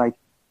of like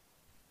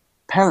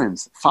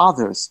parents,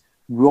 fathers,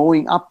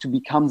 growing up to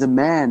become the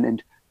man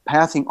and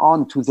passing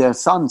on to their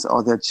sons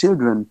or their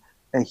children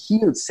a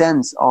healed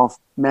sense of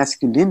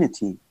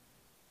masculinity.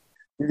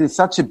 It is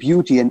such a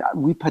beauty, and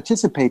we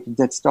participate in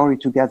that story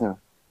together.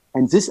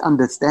 And this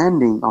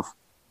understanding of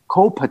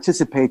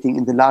co-participating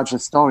in the larger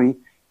story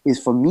is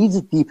for me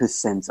the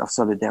deepest sense of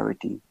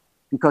solidarity,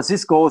 because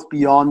this goes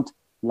beyond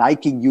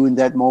liking you in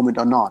that moment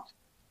or not.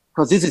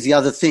 Because this is the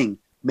other thing.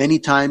 Many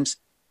times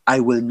I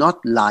will not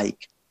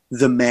like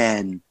the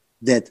man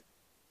that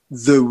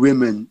the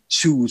women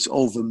choose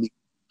over me.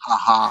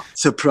 Haha,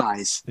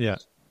 surprise. Yeah.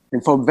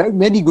 And for very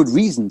many good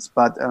reasons,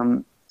 but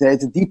there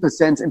is a deeper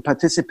sense in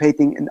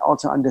participating and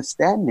also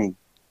understanding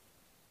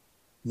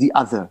the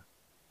other.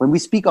 When we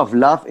speak of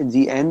love, in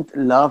the end,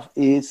 love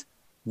is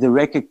the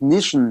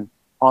recognition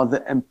or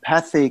the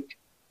empathic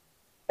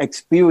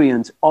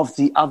experience of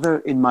the other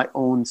in my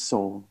own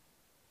soul.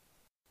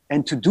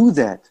 And to do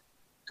that,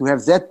 to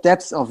have that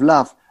depth of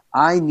love,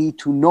 I need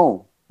to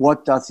know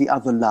what does the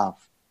other love.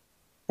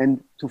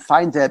 And to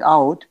find that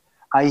out,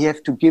 I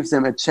have to give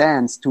them a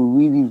chance to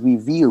really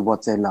reveal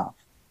what they love.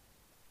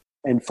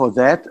 And for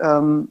that,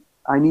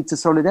 I need the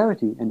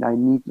solidarity, and I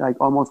need like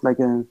almost like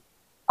an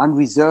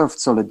unreserved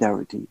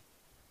solidarity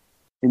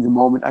in the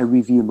moment I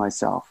reveal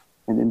myself,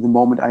 and in the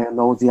moment I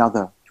allow the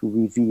other to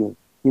reveal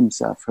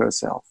himself,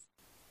 herself.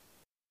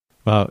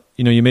 Wow,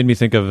 you made me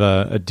think of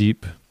a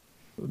deep,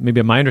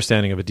 maybe my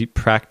understanding of a deep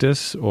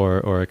practice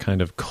or a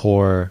kind of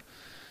core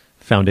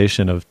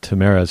foundation of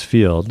Tamera's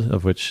field,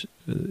 of which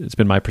it's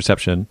been my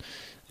perception,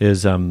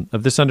 is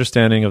of this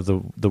understanding of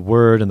the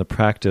word and the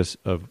practice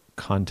of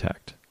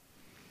contact.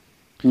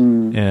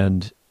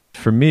 And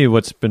for me,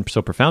 what's been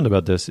so profound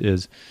about this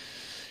is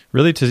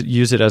really to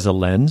use it as a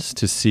lens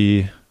to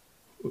see,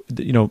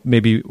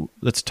 maybe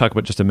let's talk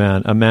about just a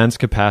man's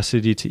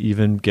capacity to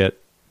even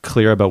get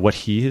clear about what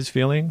he is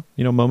feeling,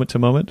 moment to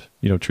moment,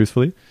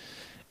 truthfully,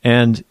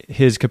 and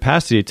his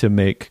capacity to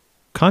make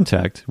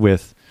contact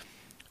with,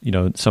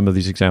 some of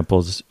these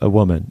examples, a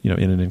woman,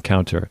 in an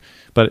encounter,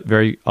 but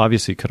very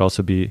obviously could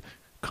also be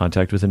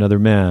contact with another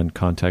man,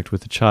 contact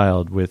with a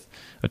child, with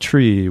a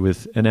tree,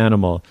 with an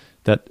animal,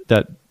 that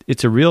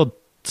it's a real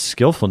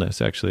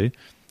skillfulness, actually,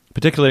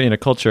 particularly in a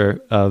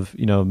culture of,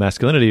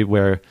 masculinity,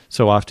 where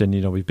so often,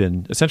 we've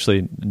been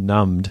essentially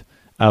numbed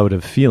out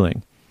of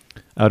feeling,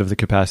 out of the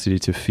capacity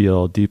to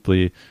feel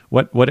deeply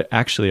what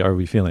actually are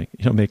we feeling,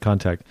 make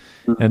contact.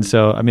 Mm-hmm. And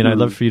so, I'd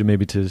love for you to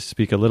maybe to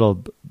speak a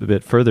little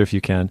bit further if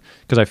you can,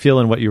 because I feel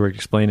in what you were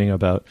explaining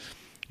about,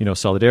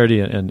 solidarity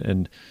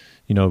and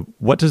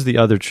what does the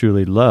other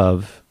truly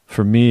love,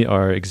 for me,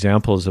 are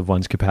examples of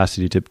one's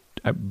capacity to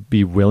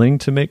be willing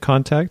to make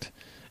contact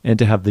and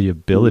to have the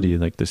ability,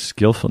 like the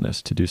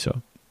skillfulness to do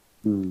so.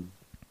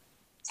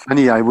 It's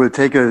funny, I will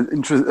take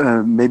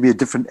maybe a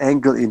different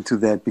angle into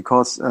that,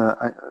 because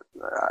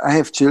I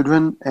have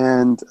children,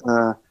 and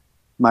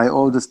my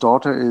oldest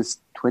daughter is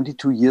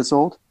 22 years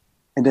old.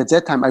 And at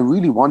that time, I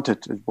really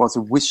wanted, it was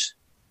a wish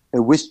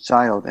a wished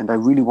child, and I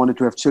really wanted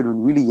to have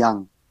children really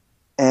young.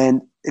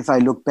 And if I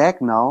look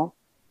back now,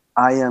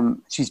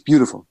 she's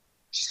beautiful.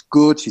 She's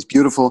good, she's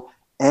beautiful.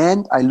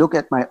 And I look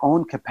at my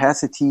own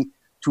capacity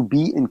to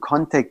be in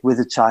contact with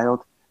a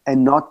child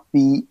and not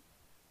be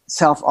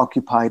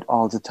self-occupied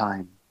all the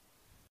time.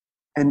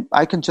 And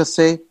I can just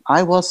say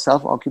I was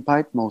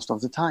self-occupied most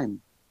of the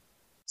time.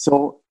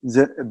 So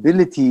the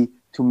ability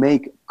to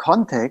make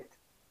contact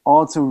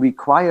also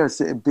requires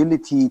the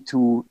ability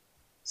to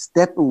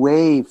step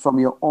away from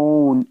your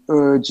own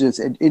urges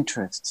and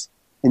interests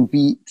and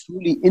be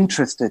truly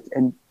interested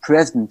and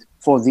present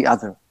for the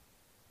other,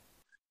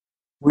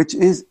 which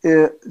is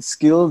a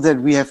skill that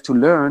we have to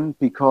learn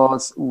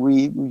because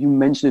you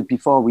mentioned it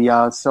before, we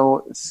are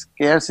so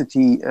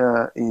scarcity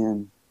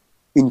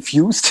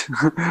infused,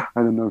 I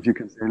don't know if you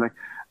can say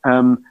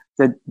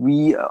that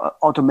we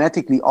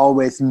automatically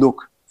always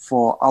look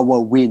for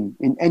our win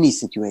in any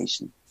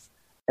situation.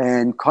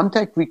 And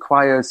contact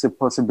requires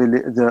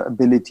the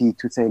ability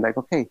to say like,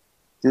 okay,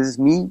 this is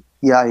me,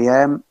 here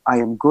I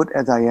am good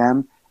as I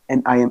am,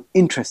 and I am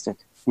interested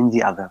in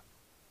the other.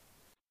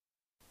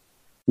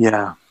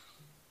 Yeah.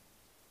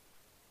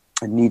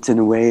 It needs in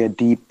a way a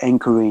deep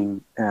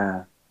anchoring,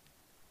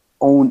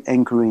 own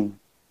anchoring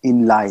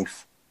in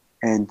life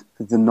and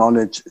the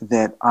knowledge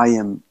that I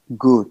am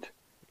good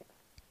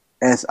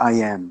as I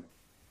am.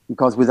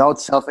 Because without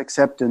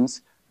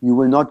self-acceptance, you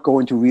will not go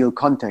into real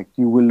contact.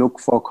 You will look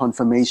for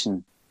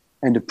confirmation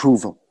and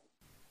approval.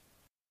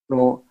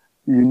 So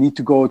you need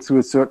to go through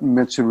a certain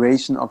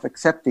maturation of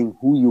accepting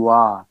who you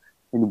are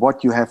and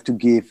what you have to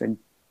give and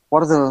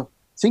what are the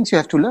things you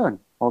have to learn.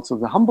 Also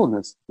the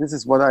humbleness. This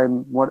is either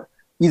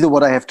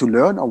what I have to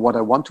learn or what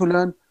I want to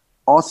learn,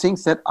 or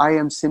things that I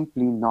am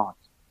simply not.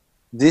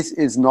 This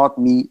is not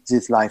me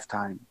this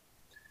lifetime.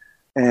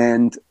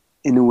 And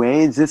in a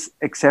way, this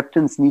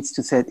acceptance needs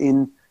to set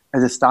in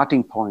as a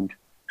starting point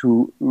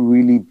to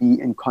really be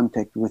in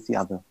contact with the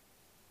other.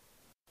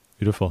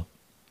 Beautiful.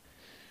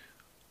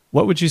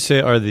 What would you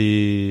say are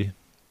the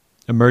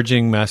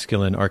emerging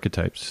masculine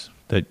archetypes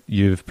that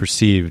you've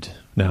perceived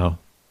now,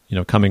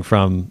 coming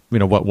from,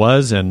 what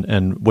was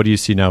and what do you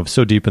see now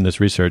so deep in this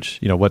research,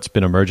 what's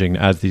been emerging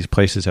as these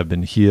places have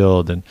been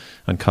healed and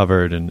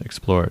uncovered and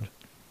explored?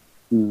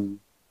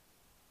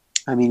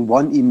 I mean,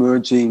 one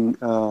emerging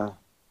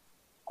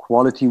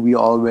quality we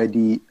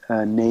already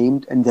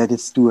named, and that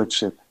is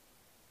stewardship.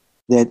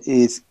 That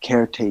is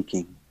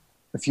caretaking.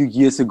 A few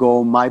years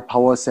ago, my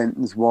power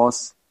sentence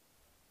was,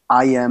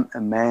 I am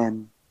a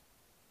man,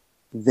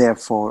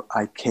 therefore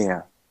I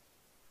care.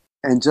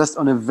 And just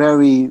on a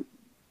very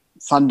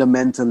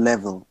fundamental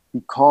level,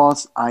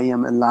 because I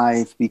am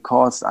alive,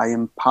 because I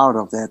am part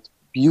of that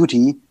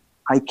beauty,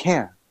 I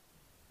care.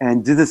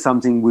 And this is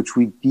something which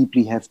we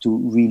deeply have to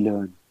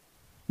relearn.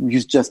 You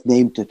just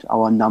named it,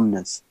 our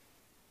numbness.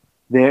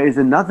 There is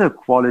another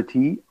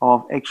quality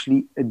of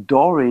actually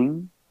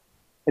adoring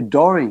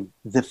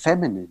the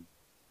feminine,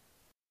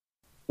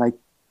 like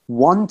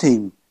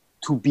wanting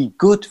to be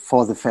good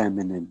for the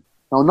feminine.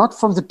 Now, not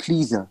from the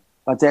pleaser,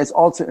 but there's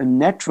also a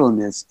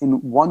naturalness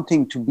in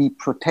wanting to be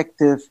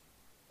protective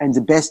and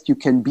the best you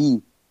can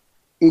be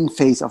in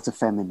face of the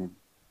feminine.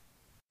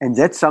 And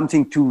that's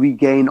something to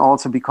regain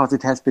also because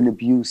it has been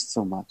abused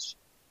so much.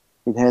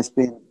 It has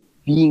been,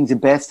 being the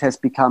best has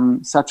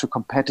become such a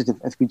competitive,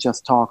 as we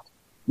just talked,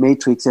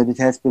 matrix that it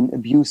has been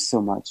abused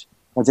so much.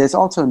 But there's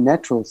also a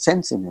natural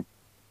sense in it.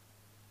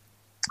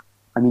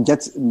 I mean,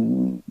 that's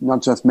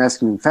not just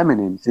masculine and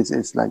feminine. This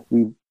is like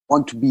we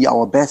want to be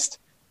our best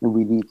and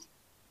we need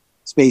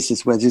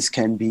spaces where this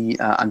can be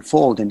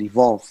unfold and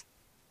evolve.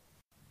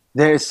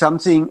 There is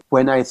something,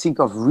 when I think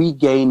of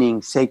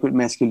regaining sacred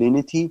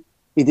masculinity,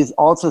 it is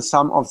also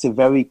some of the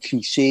very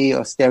cliche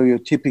or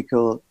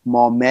stereotypical,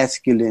 more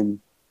masculine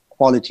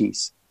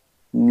qualities.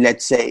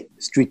 Let's say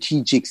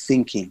strategic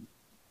thinking.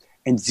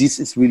 And this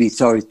is really,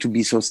 sorry to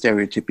be so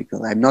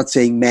stereotypical. I'm not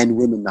saying men,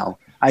 women now.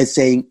 I'm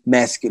saying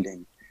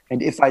masculine.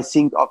 And if I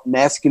think of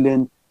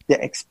masculine,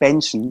 the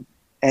expansion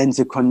and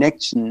the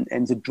connection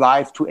and the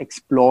drive to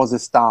explore the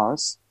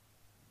stars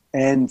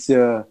and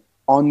the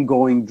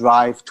ongoing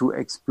drive to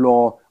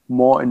explore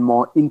more and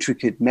more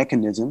intricate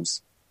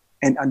mechanisms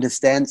and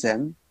understand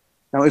them.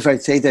 Now, if I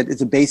say that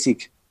it's a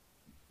basic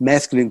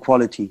masculine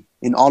quality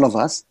in all of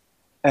us,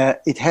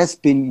 it has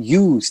been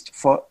used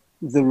for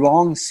the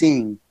wrong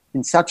thing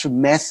in such a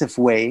massive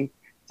way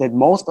that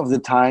most of the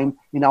time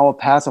in our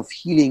path of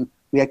healing,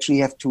 we actually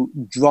have to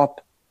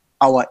drop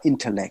our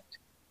intellect.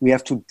 We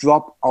have to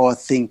drop our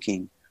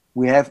thinking.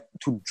 We have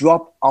to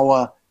drop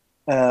our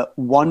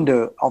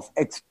wonder of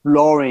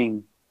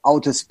exploring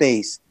outer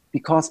space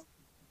because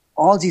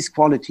all these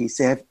qualities,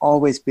 they have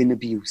always been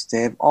abused.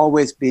 They have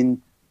always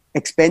been,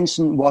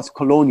 expansion was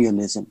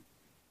colonialism.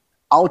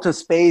 Outer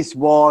space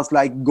was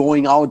like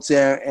going out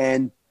there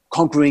and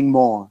conquering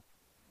more.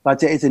 But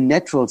there is a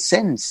natural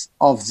sense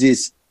of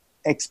this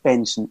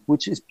expansion,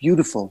 which is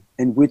beautiful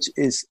and which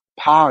is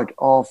part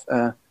of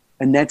a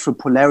natural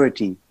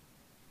polarity.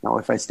 Now,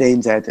 if I stay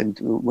in that, and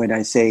when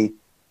I say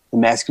the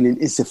masculine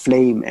is the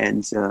flame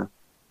and the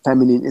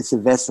feminine is the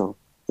vessel,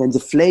 then the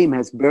flame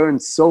has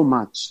burned so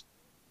much.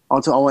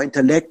 Also, our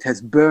intellect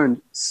has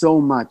burned so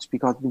much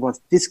because it was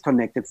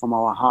disconnected from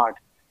our heart.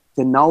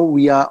 Then now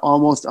we are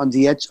almost on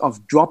the edge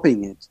of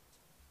dropping it.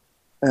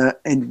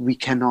 And we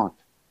cannot.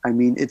 I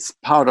mean, it's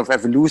part of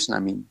evolution. I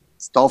mean,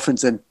 it's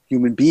dolphins and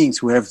human beings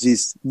who have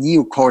this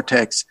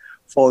neocortex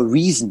for a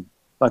reason,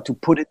 but to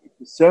put it in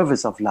the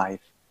service of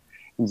life.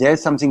 And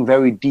there's something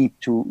very deep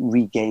to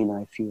regain,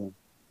 I feel.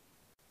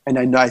 And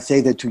I know I say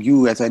that to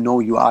you as I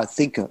know you are a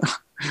thinker.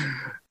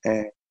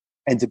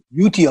 And the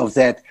beauty of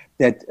that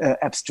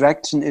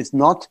abstraction is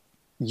not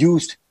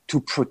used to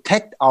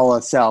protect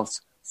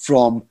ourselves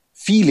from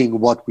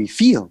feeling what we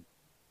feel.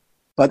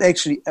 But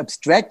actually,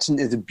 abstraction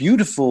is a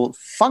beautiful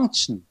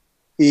function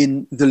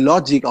in the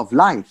logic of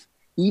life,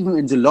 even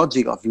in the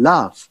logic of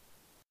love.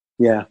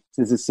 Yeah,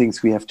 this is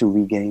things we have to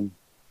regain.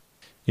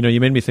 You know, you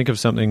made me think of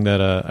something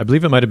that I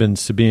believe it might have been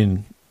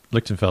Sabine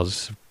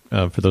Lichtenfels,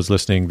 for those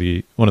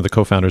listening, one of the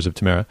co-founders of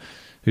Tamera,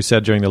 who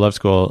said during the Love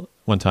School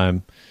one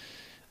time,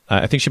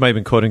 I think she might have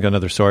been quoting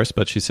another source,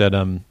 but she said,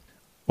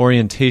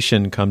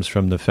 orientation comes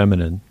from the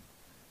feminine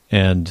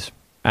and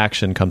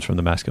action comes from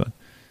the masculine,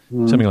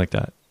 something like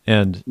that.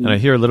 And I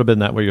hear a little bit in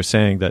that where you're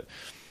saying that,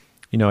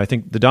 you know, I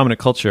think the dominant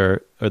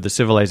culture or the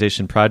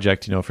civilization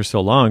project, you know, for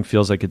so long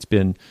feels like it's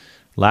been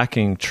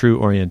lacking true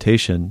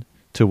orientation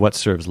to what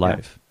serves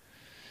life.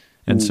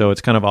 And so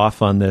it's kind of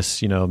off on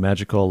this, you know,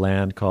 magical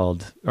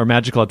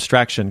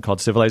abstraction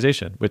called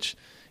civilization, which,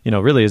 you know,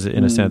 really is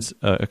in a sense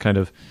a kind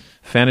of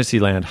fantasy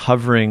land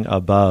hovering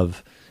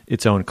above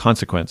its own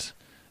consequence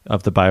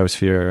of the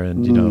biosphere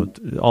and, you know,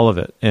 all of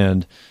it.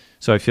 And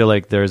so I feel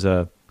like there's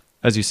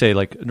as you say,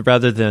 like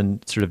rather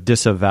than sort of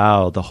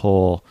disavow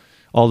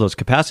all those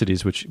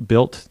capacities which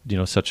built, you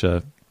know, such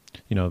a,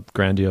 you know,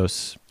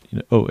 grandiose,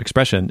 you know,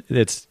 expression,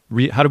 it's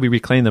how do we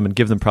reclaim them and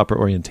give them proper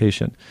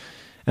orientation?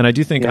 And I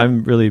do think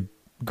I'm really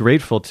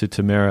grateful to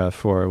Tamera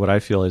for what I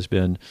feel has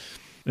been,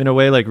 in a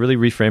way, like really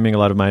reframing a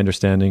lot of my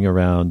understanding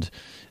around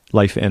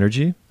life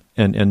energy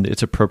and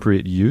its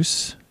appropriate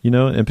use, you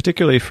know, and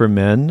particularly for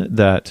men,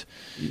 that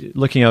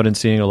looking out and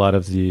seeing a lot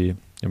of the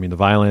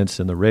violence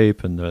and the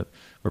rape and the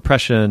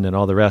repression and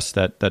all the rest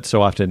that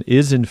so often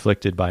is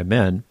inflicted by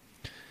men.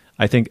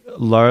 I think a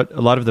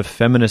lot of the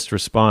feminist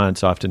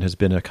response often has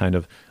been a kind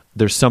of,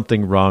 there's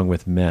something wrong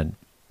with men,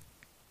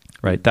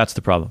 right? That's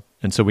the problem.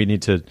 And so we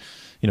need to,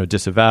 you know,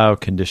 disavow,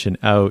 condition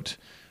out,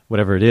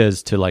 whatever it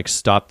is to like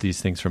stop these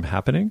things from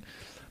happening.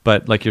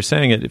 But like you're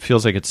saying, it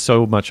feels like it's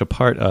so much a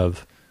part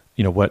of,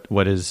 you know,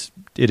 what it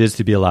is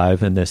to be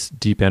alive and this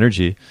deep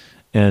energy.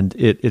 And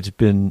it's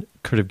been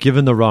kind of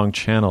given the wrong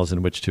channels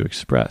in which to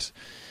express.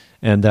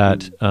 And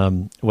that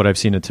what I've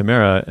seen in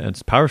Tamera, and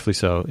it's powerfully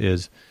so,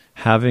 is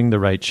having the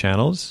right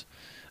channels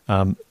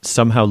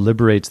somehow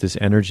liberates this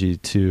energy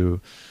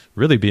to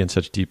really be in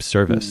such deep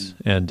service.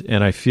 And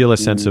I feel a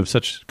sense of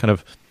such kind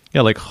of,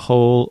 like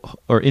whole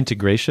or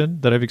integration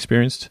that I've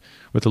experienced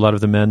with a lot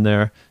of the men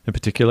there in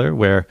particular,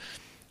 where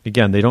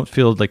again, they don't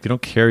feel like they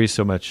don't carry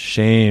so much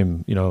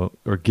shame, you know,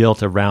 or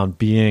guilt around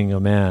being a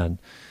man,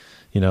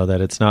 you know, that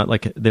it's not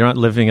like they're not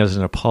living as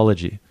an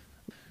apology,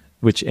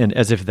 and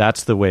as if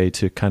that's the way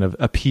to kind of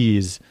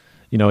appease,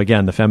 you know,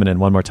 again, the feminine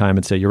one more time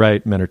and say, you're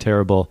right, men are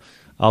terrible.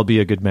 I'll be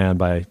a good man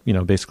by, you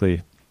know,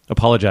 basically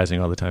apologizing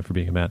all the time for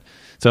being a man.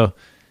 So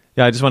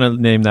yeah, I just want to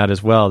name that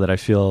as well, that I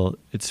feel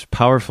it's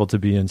powerful to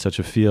be in such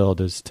a field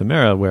as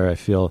Tamera, where I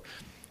feel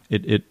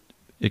it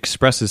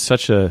expresses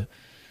such a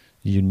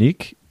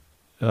unique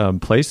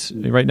place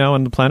right now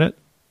on the planet,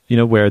 you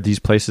know, where these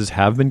places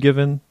have been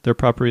given their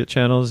appropriate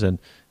channels and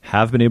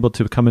have been able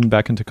to come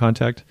back into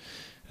contact.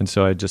 And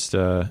so I just,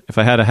 if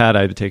I had a hat,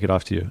 I'd take it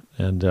off to you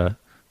and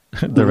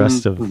the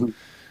rest of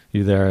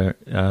you there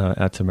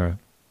at Tamera.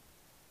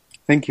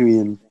 Thank you,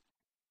 Ian.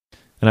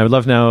 And I would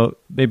love now,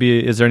 maybe,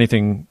 is there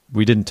anything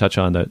we didn't touch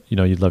on that, you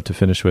know, you'd love to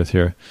finish with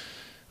here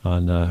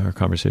on our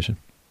conversation?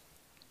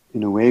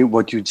 In a way,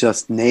 what you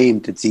just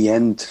named at the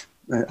end,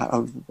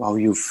 how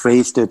you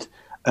phrased it,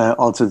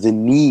 also the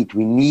need.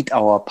 We need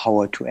our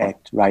power to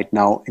act right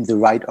now in the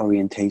right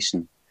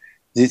orientation.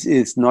 This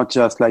is not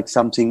just like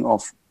something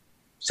of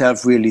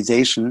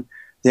self-realization.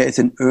 There is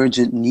an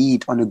urgent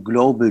need on a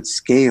global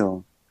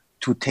scale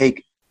to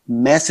take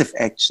massive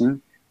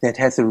action that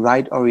has the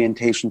right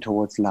orientation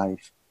towards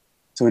life.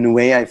 So in a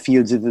way, I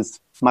feel this is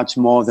much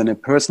more than a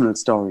personal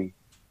story.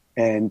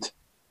 And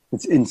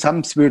it's in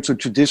some spiritual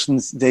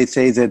traditions, they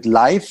say that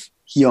life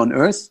here on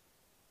earth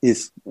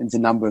is, in the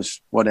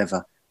numbers,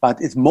 whatever, but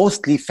it's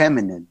mostly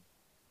feminine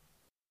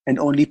and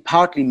only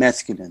partly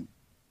masculine.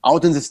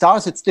 Out in the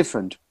stars, it's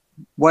different,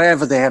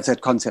 wherever they have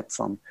that concept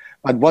from.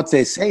 But what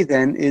they say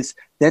then is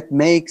that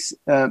means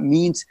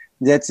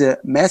that the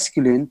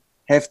masculine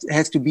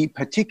has to be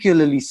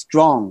particularly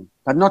strong,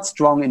 but not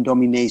strong in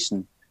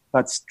domination,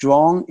 but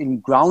strong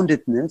in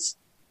groundedness,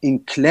 in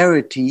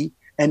clarity,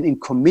 and in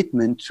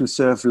commitment to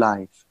serve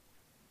life.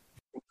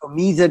 For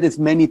me, that is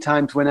many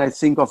times when I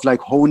think of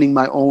like honing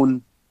my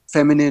own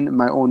feminine and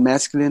my own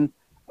masculine,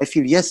 I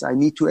feel, yes, I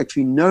need to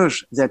actually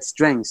nourish that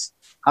strength.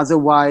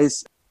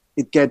 Otherwise,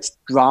 it gets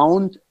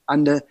drowned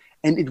under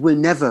and it will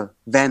never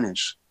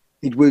vanish.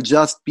 It will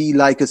just be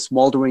like a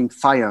smoldering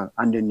fire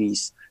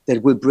underneath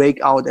that will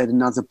break out at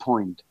another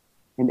point.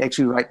 And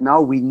actually right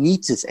now we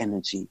need this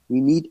energy.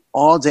 We need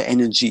all the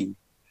energy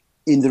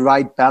in the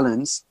right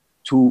balance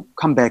to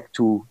come back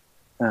to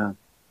a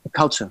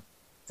culture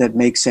that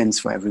makes sense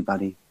for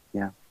everybody.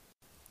 Yeah.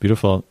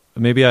 Beautiful.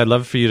 Maybe I'd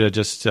love for you to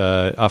just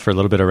offer a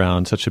little bit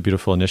around such a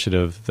beautiful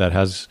initiative that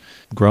has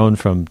grown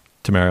from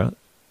Tamera,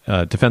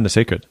 Defend the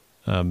Sacred.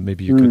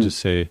 Maybe you could just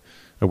say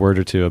a word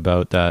or two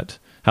about that,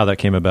 how that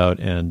came about,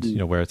 and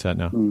where it's at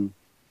now.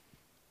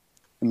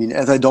 I mean,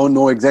 as I don't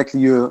know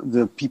exactly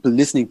the people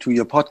listening to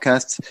your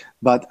podcasts,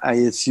 but I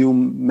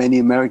assume many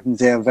Americans,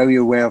 they are very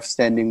aware of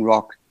Standing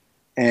Rock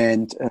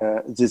and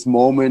this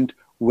moment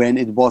when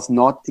it was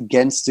not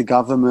against the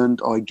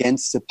government or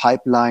against the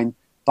pipeline,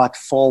 but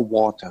for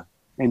water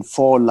and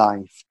for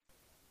life.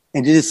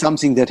 And it is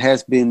something that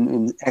has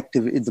been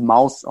active in the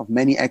mouth of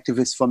many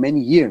activists for many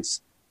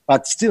years.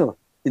 But still,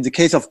 in the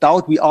case of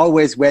doubt, we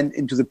always went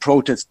into the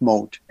protest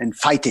mode and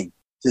fighting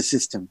the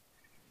system.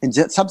 And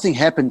something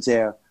happened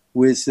there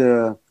with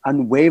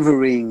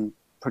unwavering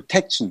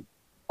protection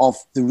of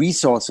the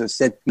resources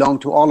that belong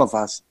to all of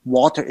us.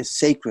 Water is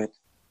sacred.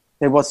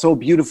 That was so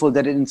beautiful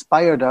that it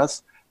inspired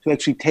us to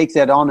actually take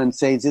that on and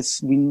say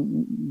this.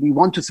 We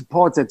want to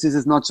support that this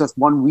is not just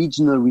one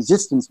regional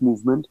resistance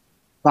movement,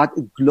 but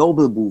a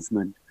global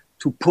movement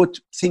to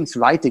put things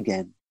right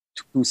again,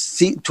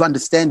 to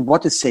understand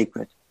what is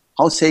sacred,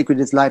 how sacred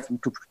is life,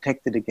 and to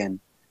protect it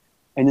again.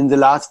 And in the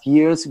last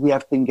years, we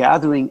have been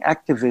gathering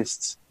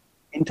activists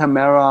in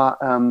Tamera,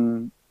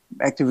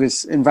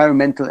 activists,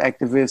 environmental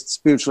activists,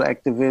 spiritual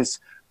activists,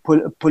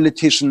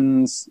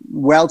 politicians,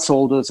 wealth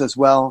holders as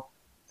well,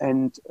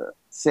 and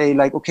say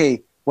like,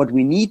 okay, what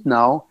we need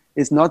now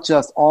is not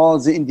just all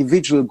the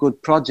individual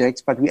good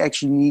projects, but we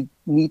actually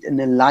need an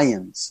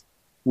alliance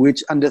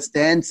which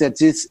understands that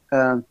this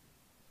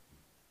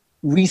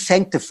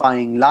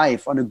re-sanctifying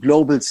life on a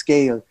global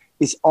scale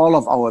is all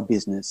of our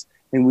business.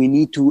 And we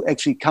need to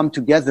actually come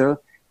together.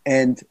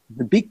 And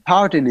the big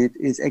part in it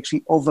is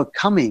actually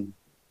overcoming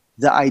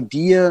the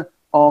idea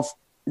of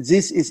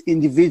this is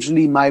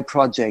individually my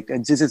project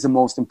and this is the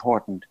most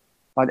important.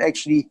 But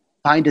actually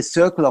find a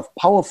circle of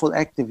powerful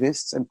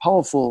activists and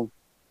powerful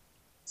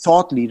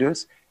thought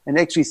leaders and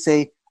actually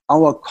say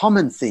our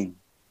common thing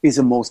is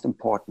the most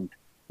important.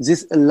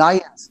 This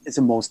alliance is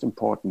the most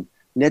important.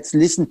 Let's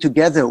listen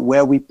together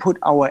where we put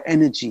our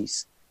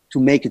energies to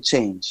make a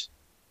change.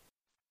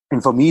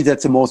 And for me,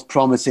 that's the most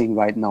promising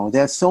right now.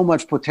 There's so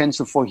much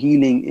potential for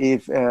healing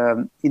if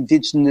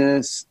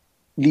indigenous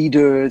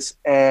leaders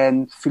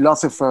and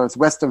philosophers,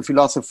 Western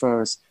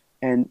philosophers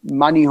and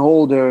money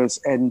holders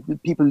and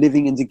people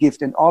living in the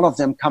gift and all of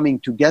them coming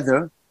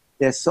together.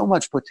 There's so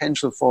much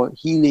potential for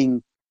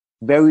healing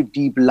very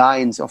deep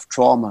lines of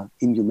trauma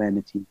in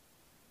humanity.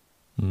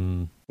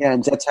 Yeah,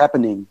 and that's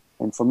happening.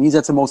 And for me,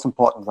 that's the most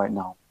important right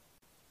now.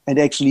 And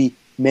actually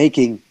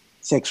making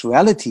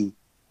sexuality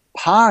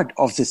part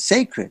of the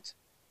sacred.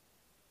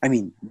 I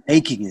mean,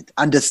 making it,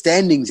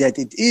 understanding that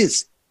it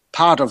is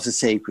part of the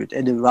sacred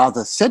and a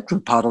rather central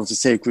part of the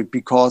sacred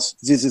because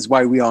this is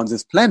why we are on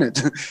this planet,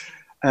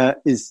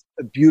 is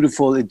a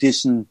beautiful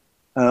addition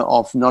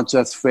of not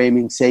just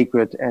framing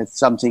sacred as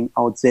something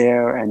out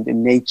there and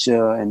in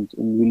nature and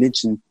in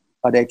religion,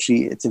 but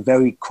actually it's a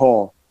very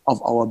core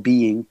of our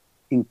being,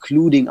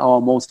 including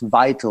our most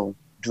vital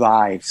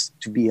drives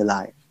to be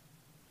alive.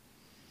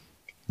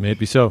 May it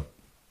be so.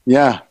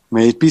 Yeah,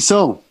 may it be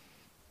so.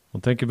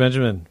 Well, thank you,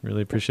 Benjamin.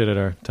 Really appreciated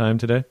our time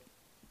today.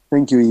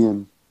 Thank you,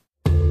 Ian.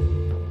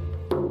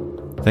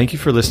 Thank you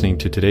for listening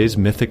to today's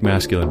Mythic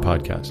Masculine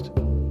podcast.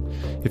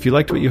 If you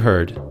liked what you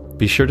heard,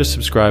 be sure to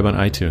subscribe on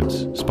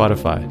iTunes,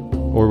 Spotify,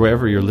 or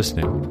wherever you're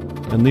listening,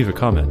 and leave a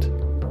comment.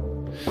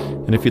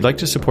 And if you'd like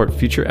to support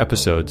future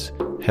episodes,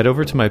 head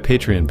over to my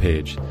Patreon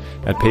page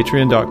at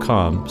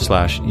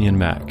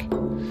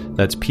patreon.com/IanMack.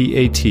 That's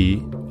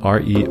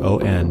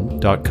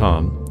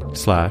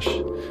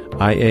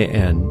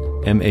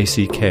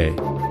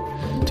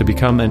patreon.com/IANMACK to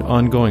become an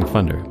ongoing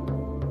funder.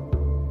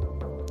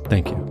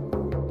 Thank you.